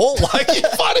 foot tall, like, you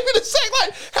find him in a sec.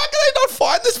 Like, how can they not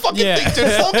find this fucking thing, dude?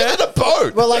 It's longer than a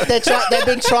boat. Well, like they've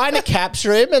been trying to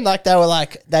capture him, and like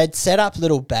they'd set up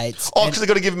little baits. Oh, because they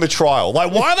got to give him a trial.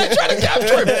 Like, why are they trying to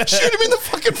capture him? Shoot him in the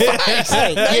fucking face.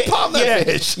 Hey, Napalm that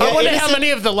bitch. I wonder how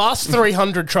many of the last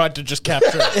 300 tried to just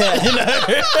capture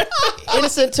it.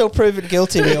 Innocent till proven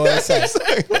guilty, we always say.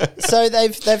 So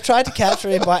they've tried to capture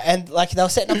him and like they were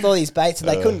setting up all these baits and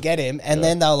they couldn't get him, and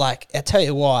then they were like, "I'll tell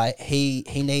you why, he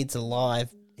needs live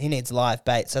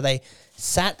bait." So they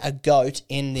sat a goat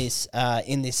in this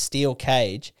steel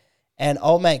cage, and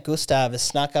old mate Gustav has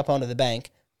snuck up onto the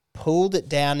bank, pulled it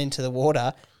down into the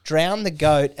water, drowned the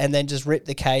goat, and then just ripped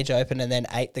the cage open and then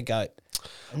ate the goat.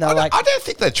 And I don't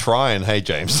think they're trying, hey,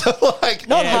 James. Like,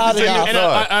 not hard enough. And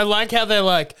I like how they're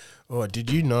like, "Oh, did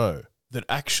you know that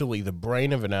actually the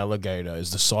brain of an alligator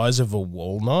is the size of a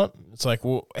walnut?" It's like,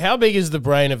 well, how big is the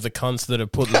brain of the cunts that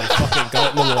have put the fucking goat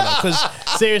in the water?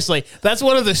 Because seriously, that's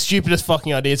one of the stupidest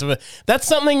fucking ideas of it. That's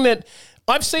something that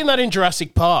I've seen that in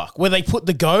Jurassic Park, where they put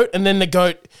the goat and then the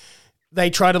goat,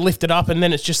 they try to lift it up and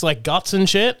then it's just like guts and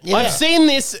shit. Yeah. I've seen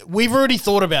this. We've already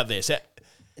thought about this.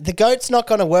 The goat's not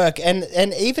going to work, and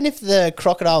even if the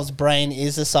crocodile's brain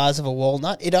is the size of a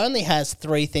walnut, it only has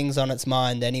 3 things on its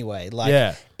mind anyway.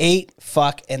 Like eat,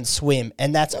 fuck, and swim,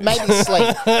 and that's maybe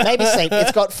sleep. Maybe sleep.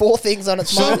 It's got 4 things on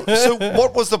its mind. So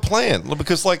what was the plan?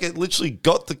 Because like it literally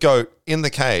got the goat in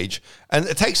the cage, and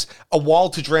it takes a while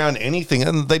to drown anything,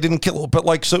 and they didn't kill it. But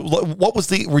like, so what was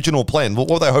the original plan? What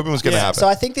were they hoping was going to happen? So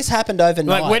I think this happened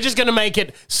overnight. Like, we're just going to make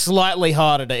it slightly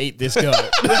harder to eat this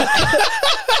goat.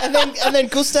 and then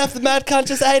Gustav the mad cunt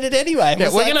just ate it anyway.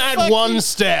 Yeah, we're going to add one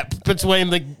step between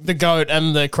the goat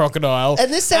and the crocodile,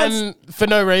 and this sounds for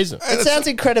no reason. It sounds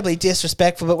incredibly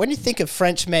disrespectful, but when you think of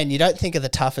French men, you don't think of the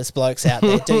toughest blokes out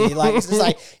there, do you? Like, it's just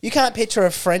like you can't picture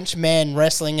a French man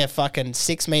wrestling a fucking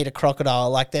 6-meter crocodile.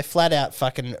 Like, they're flat out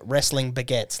fucking wrestling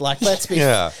baguettes. Like, let's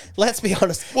be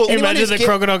honest. Well, imagine the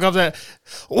crocodile comes out.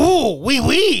 Oh,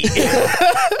 wee.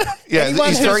 Yeah,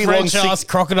 he's very long. French-ass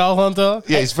crocodile hunter.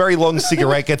 Yeah, his very long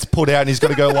cigarette gets put out and he's got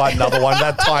to go light another one.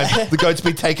 That time, the goat's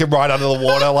been taken right under the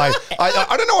water. Like,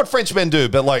 I don't know what French men do,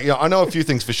 but like, you know, I know a few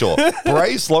things for sure.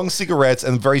 Berets, long cigarettes,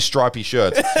 and very stripy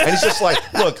shirts. And he's just like,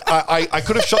 look, I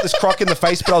could have shot this croc in the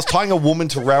face, but I was tying a woman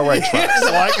to railway tracks.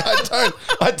 Like,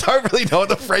 I don't really know what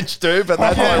the French do, but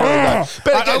that's all I really know.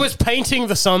 But again, I was painting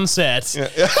the sunset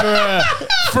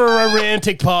for a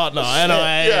romantic partner, and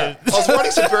I was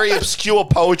writing some very obscure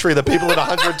poetry that people in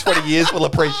 120 years will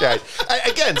appreciate.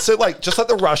 Again, so like, just like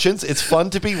the Russians, it's fun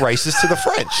to be racist to the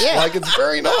French. Yeah. Like, it's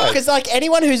very nice. Because like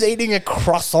anyone who's eating a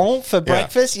croissant for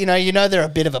breakfast, you know they're a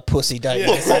bit of a pussy, don't you?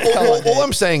 Look, all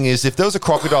I'm saying is, if there was a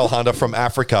crocodile hunter from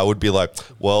Africa, I would be like,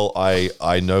 well,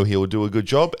 I know he will do a good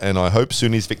job, and I hope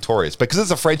soon he's victorious. Because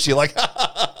it's a French, you're like,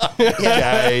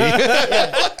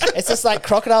 It's just like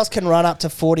crocodiles can run up to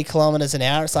 40 kilometers an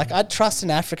hour. It's like, I'd trust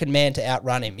an African man to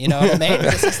outrun him. You know what I mean?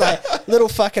 It's just like little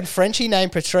fucking Frenchie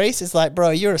named Patrice is like,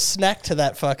 bro, you're a snack to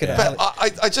that fucking. But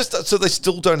I just, so they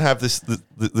still don't have this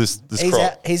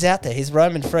croc. He's out there. He's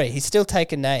roaming free. He's still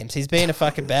taking names. He's being a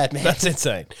fucking bad man. That's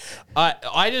insane.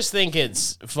 I just think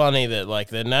it's funny that like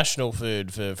the national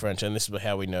food for French, and this is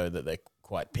how we know that they're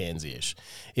quite pansy-ish,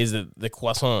 is that the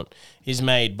croissant is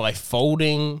made by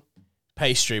folding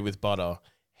pastry with butter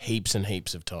heaps and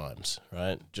heaps of times,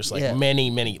 right? Just like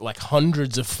many, like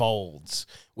hundreds of folds,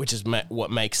 which is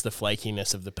what makes the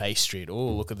flakiness of the pastry. Oh,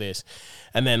 look at this.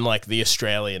 And then like the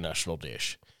Australian national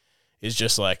dish is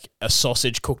just like a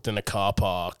sausage cooked in a car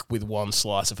park with one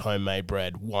slice of homemade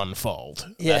bread, one fold.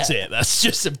 Yeah. That's it. That's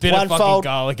just a bit of fucking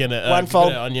garlic in it, one fold,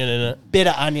 bit of onion in it. Bit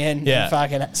of onion, and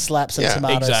fucking slap some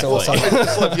tomato sauce on it.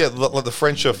 It's like, like the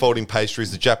French are folding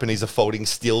pastries, the Japanese are folding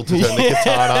steel to turn the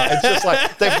katana. It's just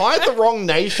like, they've hired the wrong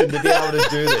nation to be able to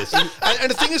do this.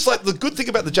 And the thing is, like, the good thing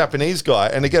about the Japanese guy,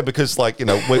 and again, because like, you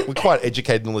know, we're quite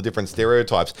educated on the different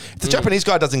stereotypes, if the Japanese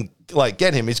guy doesn't like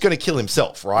get him, he's going to kill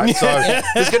himself, right? So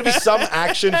there's going to be some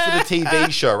action for the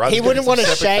TV show, right? He wouldn't want to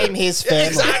shame his family.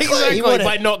 Exactly.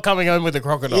 By not coming home with a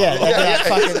crocodile.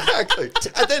 Exactly.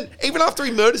 And then even after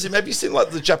he murders him, have you seen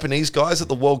like the Japanese guys at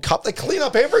the World Cup? They clean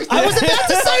up everything. I was about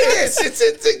to say this.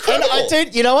 It's incredible.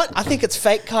 Dude, you know what? I think it's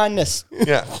fake kindness.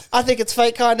 Yeah. I think it's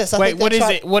fake kindness. Wait, what is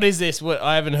it? What is this?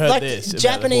 I haven't heard like this.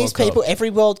 Japanese people, every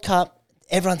World Cup,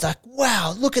 everyone's like,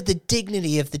 wow, look at the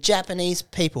dignity of the Japanese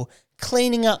people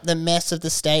cleaning up the mess of the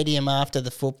stadium after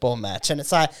the football match. And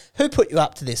it's like, who put you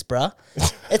up to this, bruh?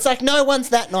 It's like no one's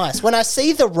that nice. When I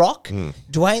see The Rock,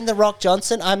 Dwayne The Rock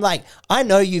Johnson, I'm like, I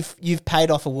know you've paid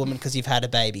off a woman because you've had a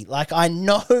baby. Like I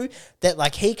know that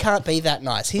like he can't be that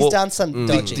nice. He's done some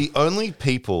dodgy. The only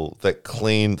people that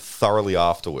clean thoroughly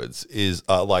afterwards is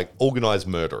like organized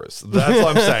murderers. That's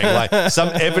what I'm saying. Like some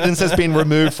evidence has been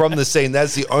removed from the scene.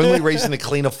 That's the only reason to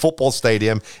clean a football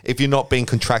stadium if you're not being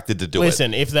contracted to do it.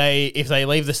 Listen, if they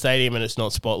leave the stadium and it's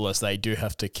not spotless, they do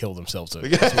have to kill themselves.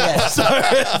 Yeah. So,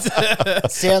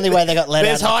 it's the only way they got let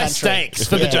There's out of the high country. stakes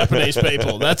for the Japanese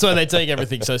people. That's why they take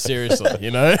everything so seriously,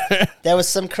 you know? There was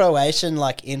some Croatian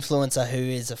like influencer who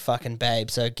is a fucking babe,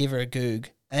 so give her a goog.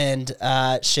 And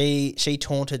she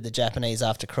taunted the Japanese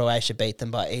after Croatia beat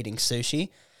them by eating sushi.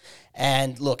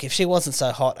 And look, if she wasn't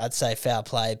so hot, I'd say foul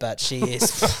play, but she is.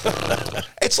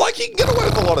 It's like you can get away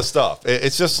with a lot of stuff.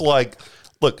 It's just like,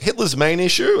 look, Hitler's main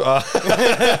issue,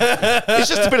 it's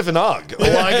just a bit of an ugg.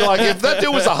 Like if that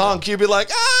dude was a hunk, you'd be like,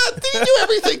 did you do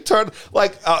everything?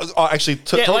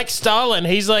 Like Stalin,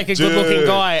 he's like a good-looking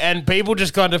guy, and people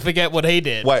just kind of forget what he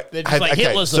did. Wait, they're just like,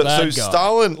 Hitler's the bad guy.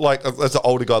 Stalin, like as an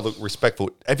older guy, look respectful.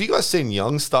 Have you guys seen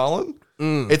young Stalin?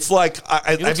 It's like,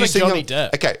 have you like seen Johnny young,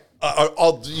 Depp. Okay.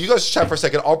 You guys chat for a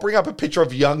second. I'll bring up a picture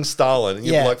of young Stalin, and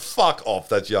you'll be like, "Fuck off,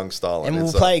 that's young Stalin." And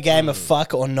we'll play a game of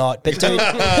fuck or not. But dude,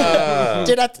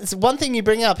 it's one thing you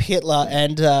bring up Hitler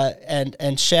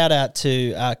and shout out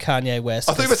to Kanye West.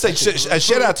 I think I say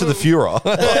shout out to the Führer.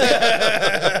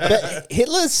 But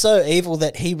Hitler's so evil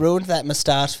that he ruined that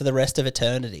moustache for the rest of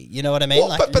eternity. You know what I mean?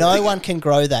 Well, but no one can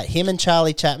grow that. Him and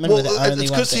Charlie Chaplin were the only ones. It's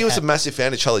because he was a massive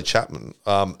fan of Charlie Chaplin.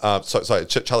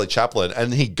 Charlie Chaplin,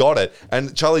 and he got it.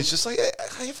 And Charlie's just like,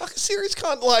 are you fucking serious,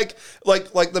 cunt?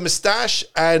 Like the moustache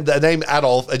and the name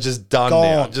Adolf are just done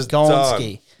now. Just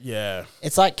Gonski. done. Yeah.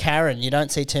 It's like Karen. You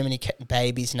don't see too many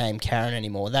babies named Karen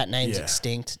anymore. That name's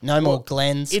extinct. No more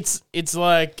Glens. It's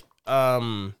like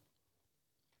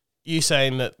you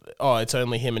saying that, it's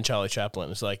only him and Charlie Chaplin.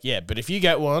 It's like, yeah, but if you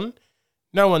get one,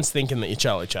 no one's thinking that you're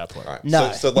Charlie Chaplin. Right.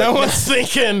 No. No one's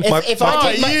thinking, if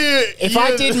I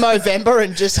did Movember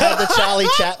and just had the Charlie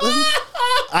Chaplin,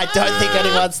 I don't think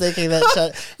anyone's thinking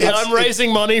that. I'm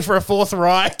raising money for a Fourth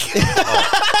Reich.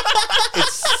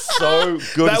 It's so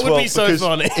good. That would be so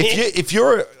funny. If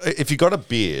you got a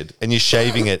beard and you're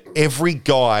shaving it, every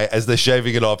guy as they're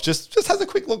shaving it off just has a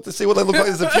quick look to see what they look like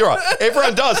as a Führer.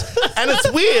 Everyone does, and it's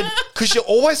weird because you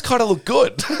always kind of look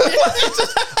good.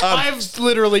 I've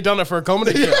literally done it for a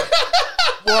comedy show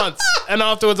once, and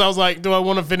afterwards I was like, "Do I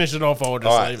want to finish it off or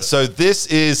just leave it?" So this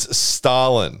is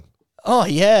Stalin. Oh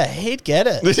yeah, he'd get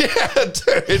it. Yeah, dude,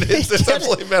 it's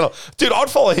absolutely mental. Dude,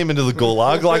 I'd follow him into the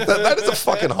gulag. Like that is a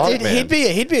fucking hot man. He'd be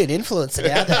an influencer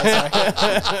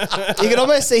nowadays. You could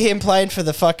almost see him playing for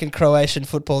the fucking Croatian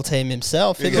football team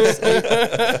himself. He's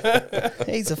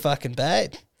a fucking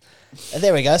babe. And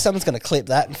there we go. Someone's going to clip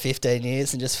that in 15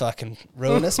 years and just fucking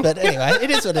ruin us. But anyway,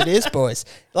 it is what it is, boys.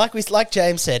 Like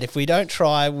James said, if we don't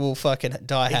try, we'll fucking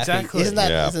die happy. Exactly. Isn't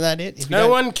that it? No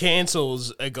one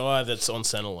cancels a guy that's on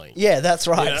Centrelink. Yeah, that's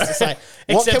right. You know? It's just like,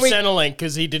 Except Centrelink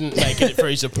because he didn't make it for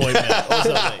his appointment or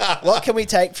something. What can we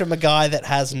take from a guy that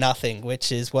has nothing,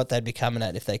 which is what they'd be coming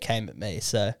at if they came at me.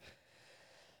 So,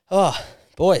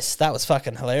 boys, that was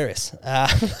fucking hilarious.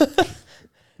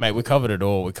 Mate, we covered it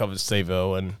all. We covered Steve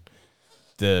Irwin,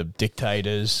 the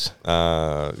dictators.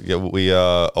 I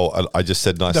just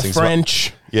said nice things. The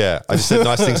French. I just said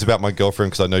nice things about my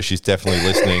girlfriend because I know she's definitely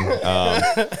listening.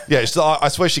 I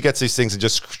swear she gets these things and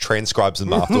just transcribes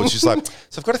them afterwards. She's like,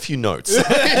 so I've got a few notes.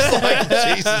 It's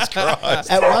like, Jesus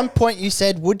Christ. At one point you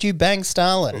said, would you bang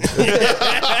Stalin?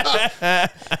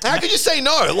 How could you say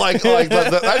no? Like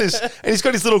that is, and he's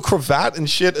got his little cravat and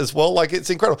shit as well. Like, it's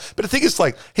incredible. But the thing is,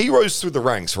 like, he rose through the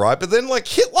ranks, right? But then, like,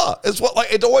 Hitler as well.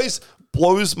 Like, it always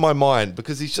blows my mind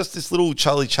because he's just this little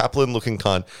Charlie Chaplin looking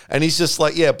cunt, and he's just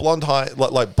like, blonde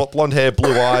hair,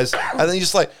 blue eyes, and then you're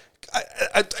just like,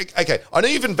 okay, I know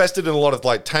you've invested in a lot of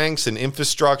like tanks and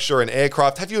infrastructure and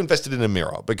aircraft. Have you invested in a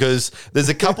mirror? Because there's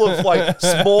a couple of like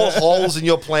small holes in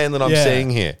your plan that I'm seeing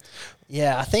here.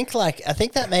 Yeah, I think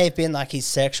that may have been like his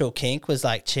sexual kink was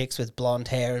like chicks with blonde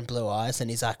hair and blue eyes, and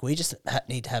he's like, we just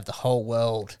need to have the whole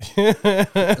world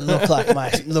look like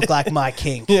my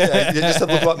kink. Yeah, you just have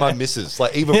to look like my missus,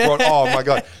 like Eva Braun. Oh my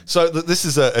god! So this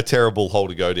is a terrible hole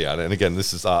to go down. And again,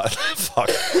 this is fuck.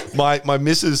 My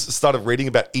missus started reading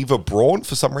about Eva Braun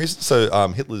for some reason. So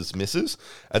Hitler's missus,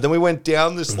 and then we went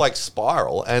down this like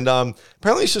spiral, and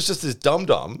apparently she's just this dum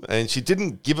dum, and she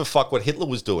didn't give a fuck what Hitler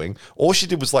was doing. All she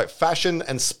did was like fashion fashion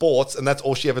and sports, and that's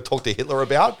all she ever talked to Hitler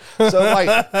about. So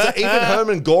even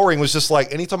Hermann Göring was just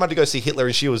like, anytime I had to go see Hitler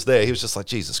and she was there, he was just like,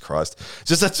 Jesus Christ.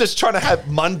 Just trying to have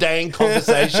mundane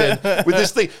conversation with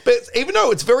this thing. But even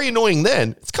though it's very annoying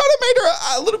then, it's kind of made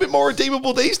her a little bit more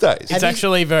redeemable these days. It's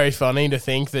actually very funny to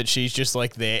think that she's just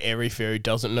like there every fear who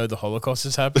doesn't know the Holocaust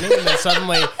is happening, and then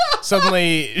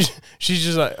suddenly she's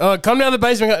just like, oh, come down the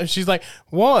basement. She's like,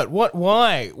 what?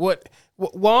 Why?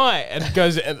 Why? And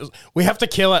goes, we have to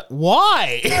kill it.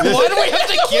 Why? Why do we have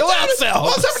to kill ourselves? I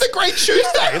was having a great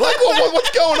Tuesday. Like,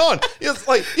 what's going on? It's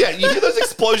like, yeah, you hear those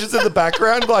explosions in the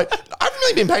background. Like, I haven't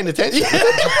really been paying attention.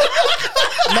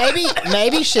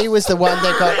 Maybe she was the one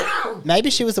that got.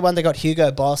 Maybe she was the one that got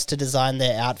Hugo Boss to design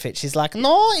their outfit. She's like,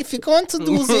 no, if you're going to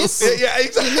do this, yeah,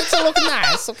 exactly. you need to look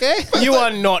nice, okay? You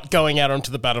are not going out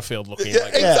onto the battlefield looking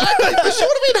like that. Exactly. But she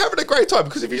would have been having a great time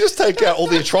because if you just take out all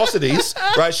the atrocities,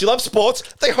 right? She loves sports.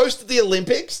 They hosted the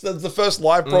Olympics, the first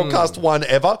live broadcast one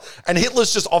ever, and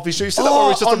Hitler's just off his shoe. So that one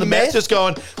was just on the meth, just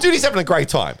going, dude, he's having a great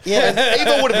time. Yeah. And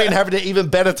Eva would have been having an even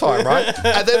better time, right?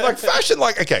 And then like fashion,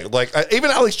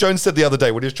 even Alex Jones said the other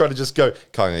day when he was trying to just go,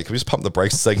 Kanye, can we just pump the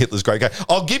brakes and say Hitler's great guy?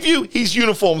 I'll give you his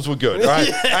uniforms were good,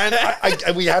 right?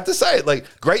 And we have to say it, like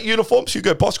great uniforms,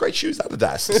 Hugo Boss, great shoes,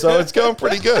 Adidas. So it's going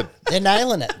pretty good. They're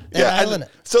nailing it. They're nailing it.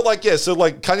 So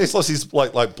Kanye lost his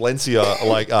like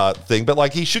Balenciaga thing, but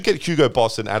like he should get Hugo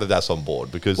Boss and Adidas on board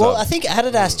because I think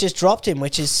Adidas just dropped him,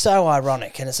 which is so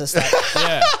ironic, and it's just like,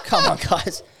 come on,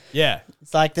 guys. Yeah.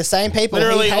 It's like the same people.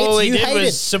 Literally, he hates, all he you did hated.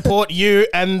 was support you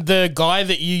and the guy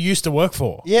that you used to work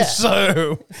for. Yeah.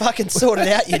 So fucking sort it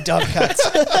out, you dog cunts.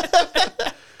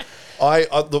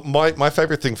 My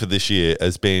favorite thing for this year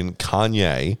has been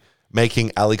Kanye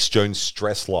making Alex Jones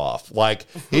stress laugh. Like,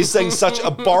 he's saying such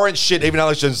abhorrent shit. Even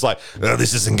Alex Jones is like, oh,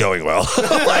 this isn't going well.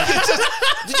 Like, it's just,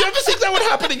 did you ever think that would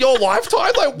happen in your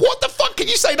lifetime? Like, what the fuck can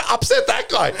you say to upset that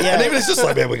guy? Yeah. And even it's just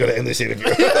like, man, we got to end this interview.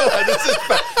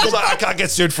 It's like, I can't get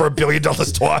sued for $1 billion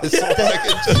twice. Like,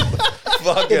 it's just,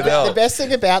 fucking hell. The best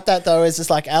thing about that, though, is it's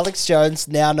like Alex Jones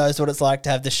now knows what it's like to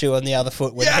have the shoe on the other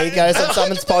foot when he goes on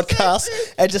someone's podcast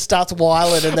and just starts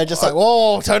whiling, and they're just like,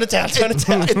 whoa, tone it down.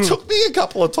 It took me a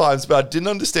couple of times, but I didn't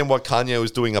understand why Kanye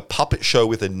was doing a puppet show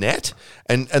with a net.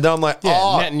 And then I'm like,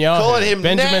 Netanyahu. calling him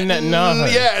Benjamin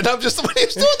Netanyahu. Yeah, and I'm just, when he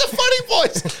was doing the funny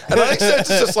voice. And Alex Jones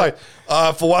is just like,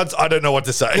 for once, I don't know what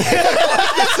to say. This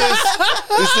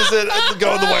isn't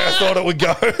going the way I thought it would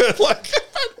go.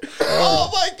 Oh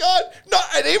my God. No,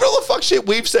 and even all the fuck shit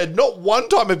we've said, not one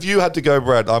time have you had to go,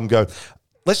 Brad, I'm going,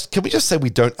 can we just say we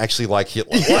don't actually like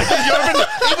Hitler? Like,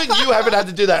 even you haven't had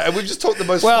to do that, and we've just talked the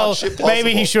most fun shit possible.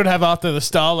 Maybe he should have after the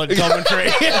Stalin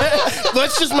commentary.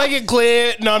 Let's just make it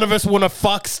clear none of us want to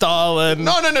fuck Stalin.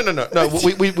 No.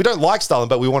 We don't like Stalin,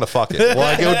 but we want to fuck him.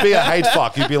 Like, it would be a hate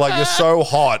fuck. You'd be like, you're so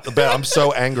hot, but I'm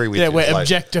so angry with you. Yeah, we're like,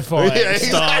 objectifying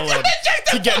Stalin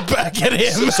to get back at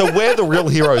him. So we're the real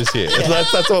heroes here.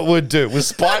 That's what we'd do. We'd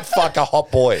spite fuck a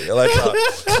hot boy. Like,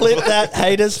 Clip that,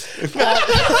 haters.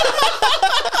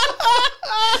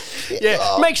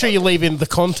 Yeah, make sure you leave in the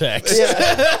context.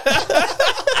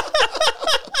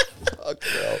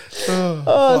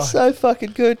 It's so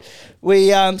fucking good. We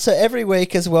so every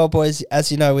week as well, boys,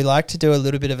 as you know, we like to do a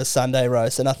little bit of a Sunday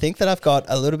roast, and I think that I've got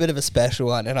a little bit of a special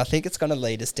one, and I think it's going to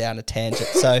lead us down a tangent.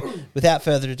 So without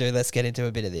further ado, let's get into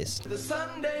a bit of this. The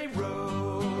Sunday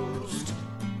roast.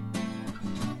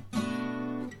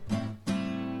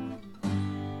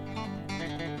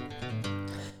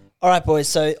 All right, boys.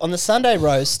 So on the Sunday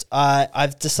roast,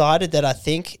 I've decided that I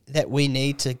think that we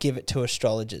need to give it to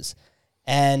astrologers,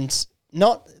 and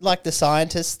not like the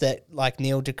scientists that like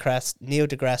Neil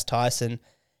deGrasse Tyson,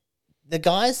 the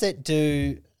guys that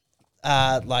do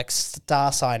like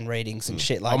star sign readings and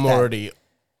shit like that. I'm already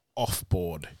off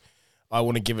board. I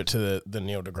want to give it to the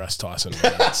Neil deGrasse Tyson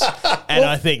guys. And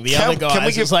I think the other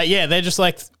guys, it's like, yeah, they're just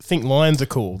like, think lions are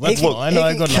cool. That's fine.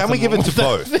 Can we give it to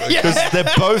both? Because they're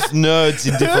both nerds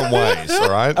in different ways, all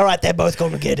right? All right, they're both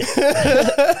going to get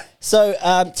it. So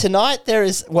tonight there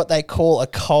is what they call a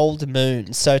cold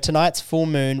moon. So tonight's full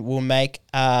moon will make...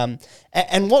 and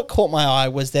what caught my eye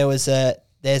was there's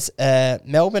a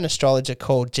Melbourne astrologer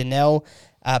called Janelle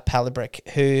Palabrick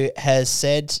who has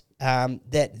said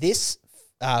that this...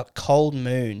 cold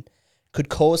moon could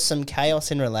cause some chaos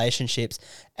in relationships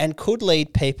and could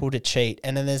lead people to cheat.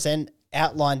 And then there's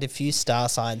outlined a few star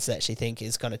signs that she think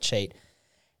is going to cheat.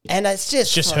 And it's just...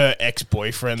 It's just her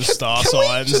ex-boyfriend's star can we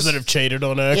signs just- that have cheated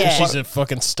on her because Yeah. she's a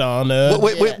fucking star nerd.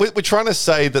 We're trying to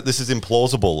say that this is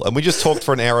implausible, and we just talked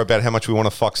for an hour about how much we want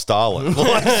to fuck Stalin.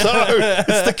 Like, so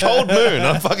it's the cold moon.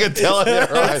 I'm fucking telling you,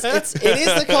 right? It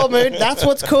is the cold moon. That's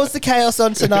what's caused the chaos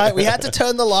on tonight. We had to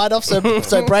turn the light off so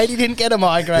Brady didn't get a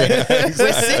migraine.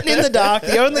 We're sitting in the dark.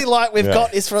 The only light we've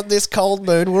got is from this cold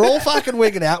moon. We're all fucking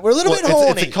wigging out. We're a little bit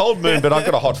horny. It's a cold moon, but I've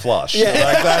got a hot flush. Yeah.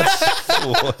 Like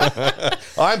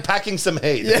that's, I'm packing some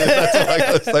heat.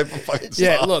 That's like fucking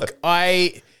Yeah, start. look,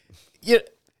 I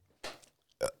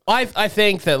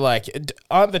think that like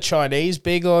aren't the Chinese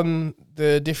big on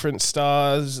the different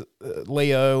stars,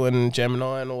 Leo and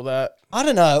Gemini and all that? I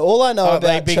don't know. All I know Are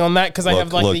they about... big on that? Because they Look,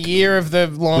 have like look, the year of the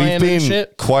We've lion and been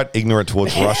shit. quite ignorant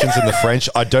towards Russians and the French.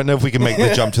 I don't know if we can make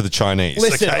the jump to the Chinese.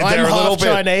 Listen, okay? I'm They're a little half bit-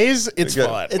 Chinese. It's Okay.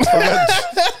 fine. It's fine.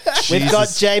 We've got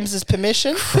Jesus. James's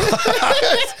permission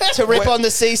to rip on the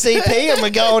CCP, and we're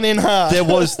going in hard. There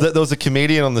was a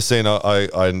comedian on the scene. I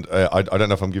don't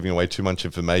know if I'm giving away too much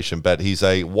information, but he's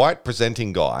a white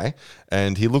presenting guy,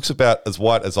 and he looks about as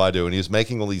white as I do, and he was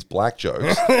making all these black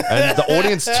jokes, and the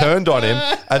audience turned on him,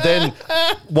 and then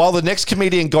while the next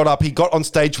comedian got up, he got on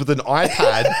stage with an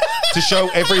iPad to show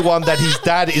everyone that his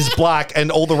dad is black,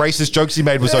 and all the racist jokes he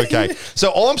made was okay. So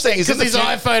all I'm saying is, in Because the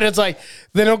his iPhone, it's like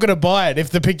they're not going to buy it if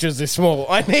the picture's this small.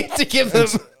 I need to give them.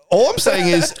 all I'm saying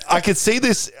is, I could see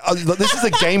this. This is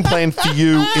a game plan for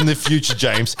you in the future,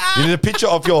 James. You need a picture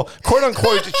of your quote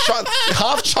unquote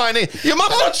half Chinese. Your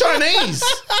mum's not Chinese.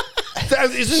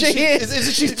 Isn't she?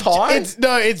 Isn't she Thai?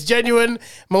 It's genuine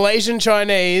Malaysian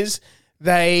Chinese.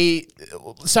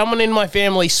 Someone in my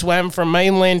family swam from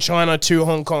mainland China to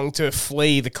Hong Kong to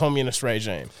flee the communist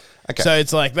regime. Okay. So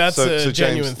it's like that's a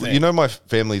genuine James, thing. you know my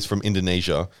family's from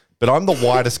Indonesia, but I'm the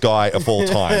whitest guy of all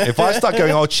time. If I start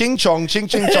going, ching chong,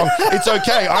 it's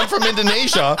okay. I'm from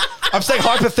Indonesia. I'm saying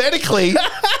hypothetically,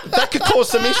 that could cause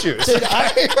some issues.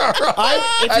 Okay?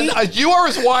 You are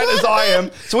as white as I am,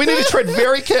 so we need to tread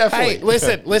very carefully.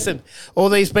 Hey, listen. All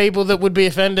these people that would be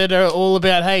offended are all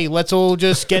about, hey, let's all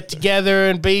just get together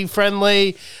and be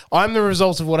friendly. I'm the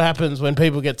result of what happens when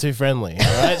people get too friendly.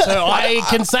 All right, so I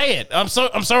can say it. I'm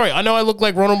sorry. I know I look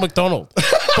like Ronald McDonald,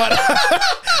 but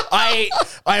I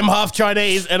am half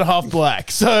Chinese and half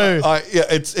black. So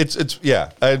it's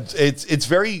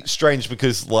very strange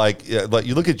because like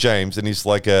you look at James and he's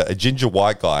like a ginger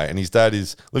white guy, and his dad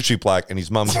is literally black and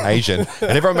his mum's Asian,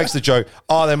 and everyone makes the joke,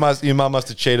 your mum must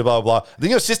have cheated, blah blah blah. Then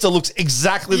your sister looks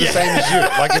exactly the same as you.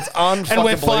 Like it's unfucking and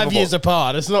we're 5 believable. years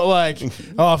apart. It's not like,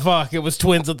 oh fuck, it was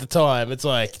twins at the time. It's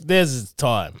like there's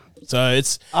time. So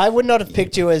it's I would not have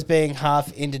picked you as being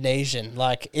half Indonesian.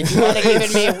 Like, if you had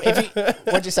given me...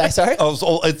 what'd you say, sorry?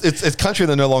 It's a country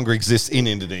that no longer exists in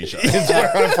Indonesia. It's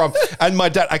where I'm from. And my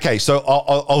dad... Okay, so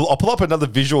I'll pull up another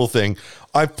visual thing.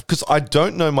 Because I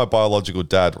don't know my biological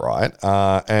dad, right?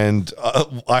 And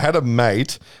I had a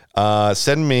mate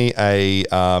send me a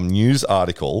news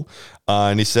article,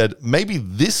 and he said, maybe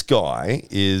this guy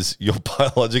is your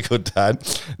biological dad.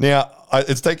 Now,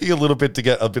 it's taking a little bit to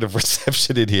get a bit of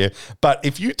reception in here, but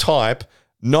if you type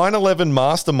 9/11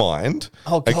 mastermind,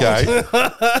 Oh, God.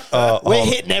 okay, We're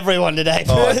hitting everyone today.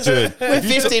 Oh, dude. We're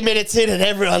 50 minutes in and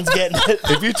everyone's getting it.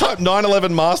 if you type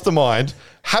 9/11 mastermind,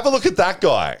 have a look at that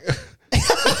guy.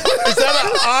 Is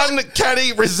that an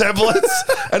uncanny resemblance?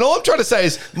 And all I'm trying to say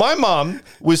is my mum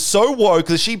was so woke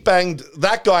that she banged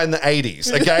that guy in the 80s,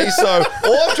 okay? So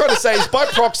all I'm trying to say is by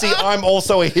proxy, I'm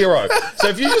also a hero. So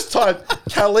if you just type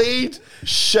Khalid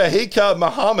Shahika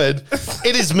Muhammad,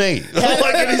 it is me.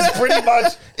 Like it is pretty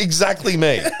much exactly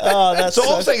me. Oh, that's So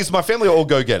all I'm saying is my family are all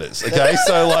go-getters, okay?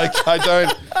 So like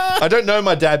I don't know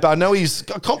my dad, but I know he's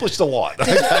accomplished a lot,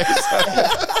 okay?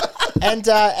 And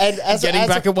as getting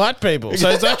back at white people. So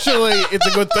it's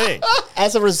a good thing.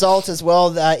 as a result as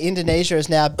well, Indonesia has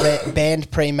now banned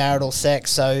premarital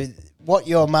sex. So what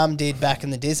your mum did back in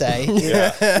the Dizzy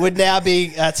would now be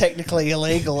technically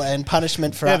illegal and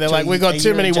punishment for. Yeah, up they're to like, a we got too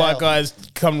year many in jail. white guys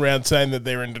come around saying that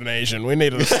they're Indonesian. We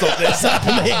need to stop this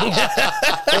happening.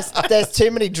 There's too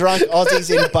many drunk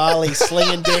Aussies in Bali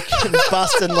slinging dick and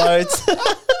busting loads.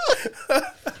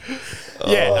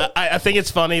 Yeah, I think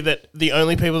it's funny that the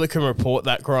only people that can report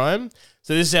that crime,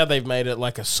 so this is how they've made it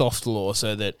like a soft law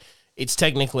so that it's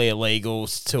technically illegal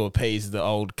to appease the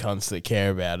old cunts that care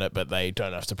about it, but they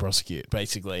don't have to prosecute.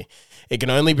 Basically, it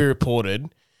can only be reported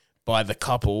by the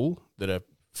couple that are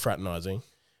fraternizing,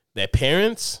 their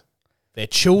parents, their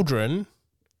children,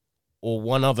 or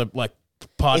one other, like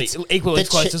party equally the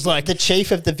close. chi- It's like the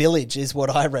chief of the village is what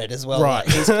I read as well. Right.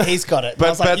 Like, he's got it. But I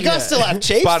was like, you guys still have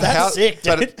chiefs? That's sick,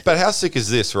 dude. but how sick is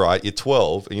this, right? You're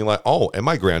 12 and you're like, oh, am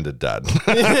I grounded, Dad?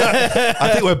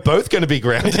 I think we're both going to be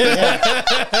grounded.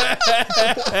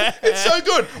 It's so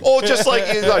good. Or just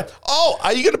like, you're like, oh,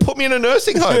 are you going to put me in a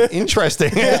nursing home?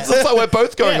 Interesting. It's just like we're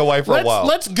both going away for a while.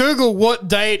 Let's Google what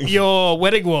date your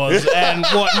wedding was and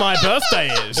what my birthday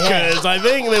is, because I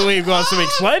think that we've got some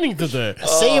explaining to do.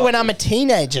 See you when I'm a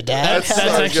teenager, Dad. That's so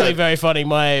actually good. very funny.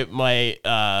 My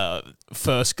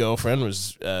first girlfriend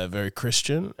was very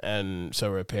Christian, and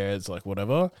so were her parents, like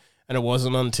whatever. And it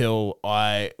wasn't until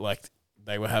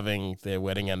they were having their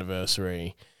wedding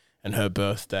anniversary, and her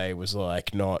birthday was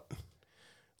like not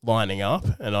lining up,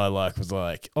 and I was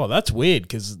like, oh, that's weird,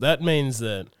 because that means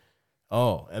that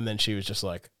and then she was just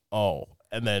like, oh,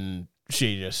 and then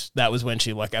that was when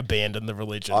she like abandoned the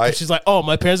religion. She's like, oh,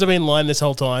 my parents have been lying this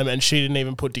whole time, and she didn't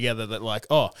even put together that like,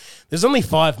 oh, there's only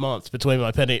 5 months between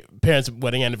my parents'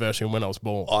 wedding anniversary and when I was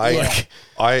born.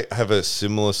 I have a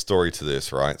similar story to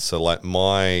this, right? So like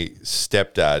my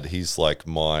stepdad, he's like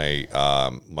my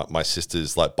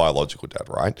sister's like biological dad,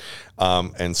 right?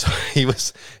 And so he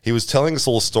was telling us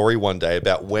all a story one day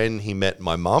about when he met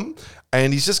my mum.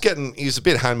 And he's a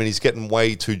bit hammered. He's getting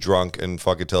way too drunk, and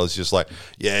fucking tell us just like,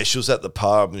 yeah, she was at the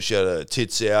pub and she had her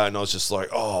tits out, and I was just like,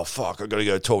 oh fuck, I gotta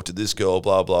go talk to this girl,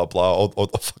 blah blah blah, or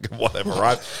fucking whatever,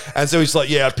 right? And so he's like,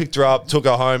 yeah, I picked her up, took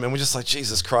her home, and we're just like,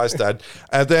 Jesus Christ, Dad.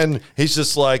 And then he's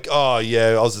just like, oh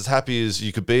yeah, I was as happy as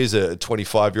you could be as a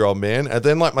 25-year-old man. And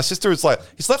then like my sister is like,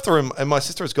 he's left the room, and my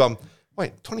sister has gone,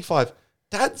 wait, 25?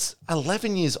 Dad's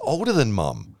 11 years older than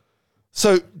Mum.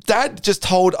 So Dad just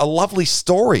told a lovely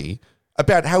story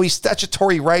about how he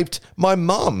statutory raped my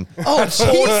mum. Oh, Jesus.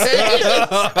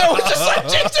 I was just like,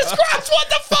 Jesus Christ, what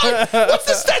the fuck? What's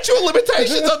the statute of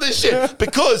limitations on this shit?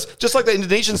 Because, just like the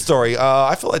Indonesian story,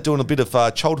 I feel like doing a bit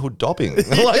of childhood dobbing. Like,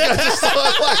 I just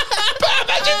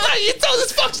imagine that you tell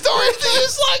this fuck story, and you're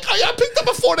just like, I picked up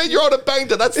a 14-year-old and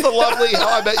banged her. That's the lovely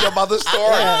How I Met Your Mother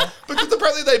story. Because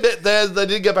apparently they met there, they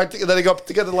didn't get back together, they got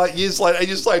together like years later, and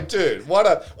you're just like, dude, what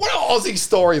an Aussie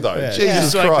story though. Jesus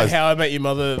It's Christ. like the How I Met Your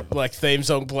Mother like theme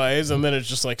song plays, and then it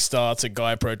just like starts. A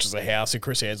guy approaches a house, and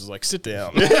Chris Hansen's like, "Sit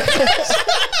down."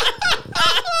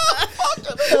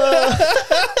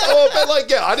 But like,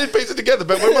 yeah, I didn't piece it together.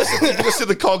 But when my sister, you just see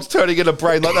the cogs turning in a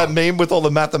brain, like that meme with all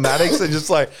the mathematics, and just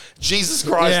like, Jesus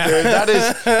Christ, dude,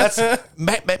 that's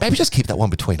maybe just keep that one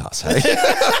between us. Hey?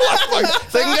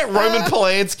 Like, they can get Roman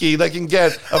Polanski, they can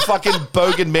get a fucking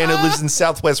bogan man who lives in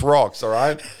Southwest Rocks. All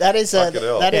right, That is a. Fucking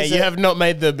hell. That is you a- have not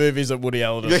made the movies that Woody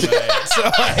Allen has made. So,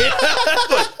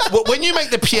 Well, when you make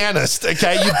The Pianist,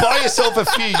 okay, you buy yourself a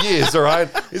few years. All right,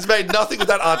 he's made nothing with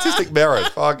that artistic merit.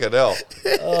 Fucking hell.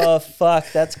 Oh,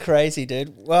 fuck. That's crazy,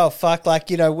 dude. Well, fuck. Like,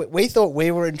 you know, we thought we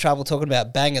were in trouble talking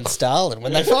about banging Stalin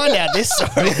when they find out this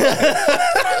story.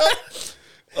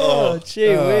 Oh, gee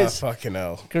whiz. fucking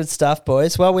hell. Good stuff,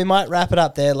 boys. Well, we might wrap it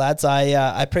up there, lads.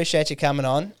 I appreciate you coming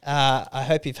on. I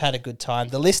hope you've had a good time.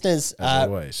 The listeners, As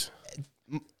always.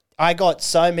 I got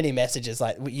so many messages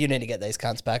like, you need to get these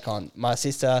cunts back on. My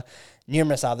sister,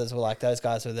 numerous others were like, those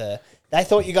guys were they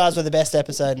thought you guys were the best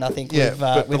episode, and I think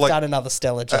Yeah, we've like, done another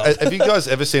stellar job. Have you guys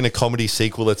ever seen a comedy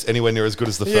sequel that's anywhere near as good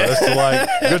as the first? Like,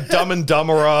 you're Dumb and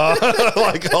Dumberer.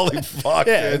 Like, holy fuck.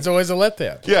 Yeah, dude. it's always a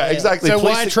letdown. Yeah, exactly. So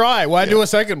why Police- try? Why do a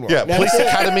second one? Yeah, Police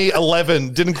Academy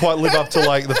 11 didn't quite live up to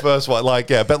like the first one. Like,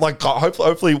 yeah, but like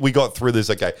hopefully we got through this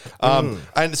okay.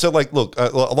 And so like, look, a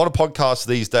lot of podcasts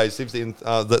these days seems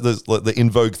the in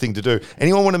vogue thing to do.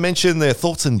 Anyone want to mention their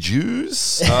thoughts and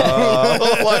views?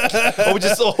 Or we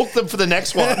just hook them for the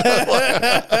next one.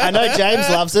 I know James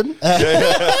loves them.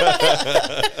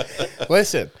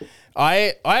 Listen,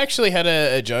 I actually had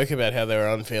a joke about how they were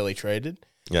unfairly treated.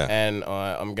 Yeah. And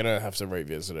I'm going to have to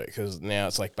revisit it because now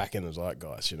it's like back in the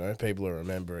zeitgeist, you know? People are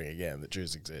remembering again that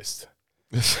Jews exist.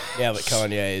 Now that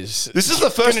Kanye is... This is the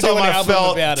first Gonna do time an I album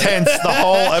felt about it. tense the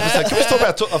whole episode. Can we talk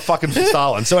about a fucking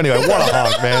Stalin? So anyway, what a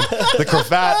hunk, man. The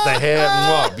cravat, the hair,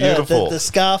 mwah, beautiful. The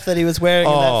scarf that he was wearing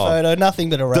in that photo, nothing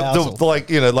but arousal.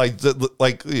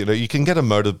 You can get a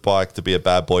motorbike to be a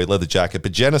bad boy, leather jacket,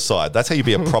 but genocide, that's how you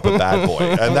be a proper bad boy.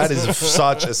 And that is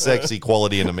such a sexy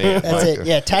quality in a man. That's it.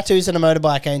 Yeah, tattoos and a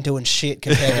motorbike ain't doing shit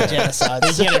compared to genocide.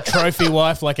 He had a trophy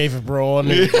wife like Eva Braun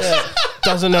who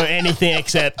doesn't know anything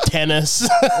except tennis.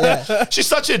 She's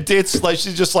such a ditz. Like,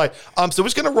 she's just like, so we're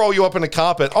just going to roll you up in a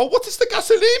carpet. Oh, what is the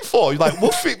gasoline for? You're like,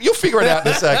 you'll figure it out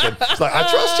in a second. It's like, I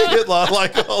trust you, Hitler.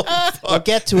 Like, oh, fuck. We'll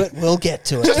get to it. We'll get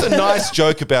to it. Just a nice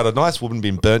joke about a nice woman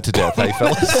being burnt to death, hey,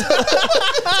 fellas?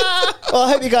 Well,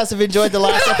 I hope you guys have enjoyed the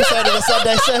last episode of the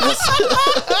Sunday service.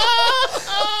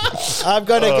 I'm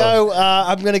going to go.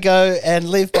 I'm going to go and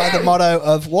live by the motto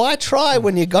of "Why try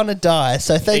when you're gonna die?"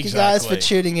 So thank you guys for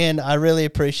tuning in. I really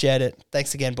appreciate it.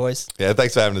 Thanks again, boys. Yeah,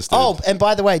 thanks for having us. Dude. Oh, and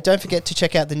by the way, don't forget to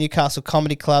check out the Newcastle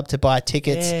Comedy Club to buy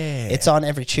tickets. Yeah. It's on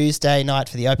every Tuesday night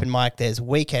for the open mic. There's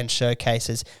weekend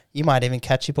showcases. You might even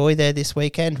catch your boy there this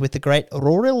weekend with the great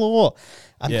Rory Law.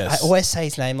 Yes. I always say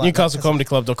his name like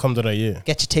NewcastleComedyClub.com.au.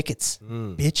 Get your tickets,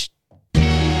 bitch.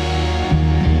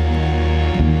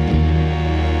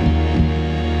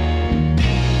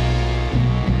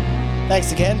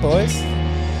 Thanks again, boys.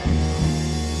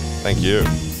 Thank you.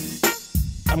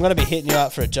 I'm going to be hitting you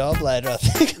up for a job later, I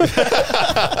think.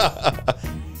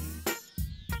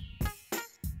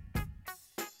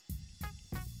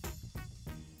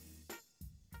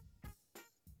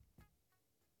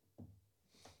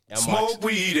 Smoke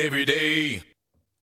weed every day.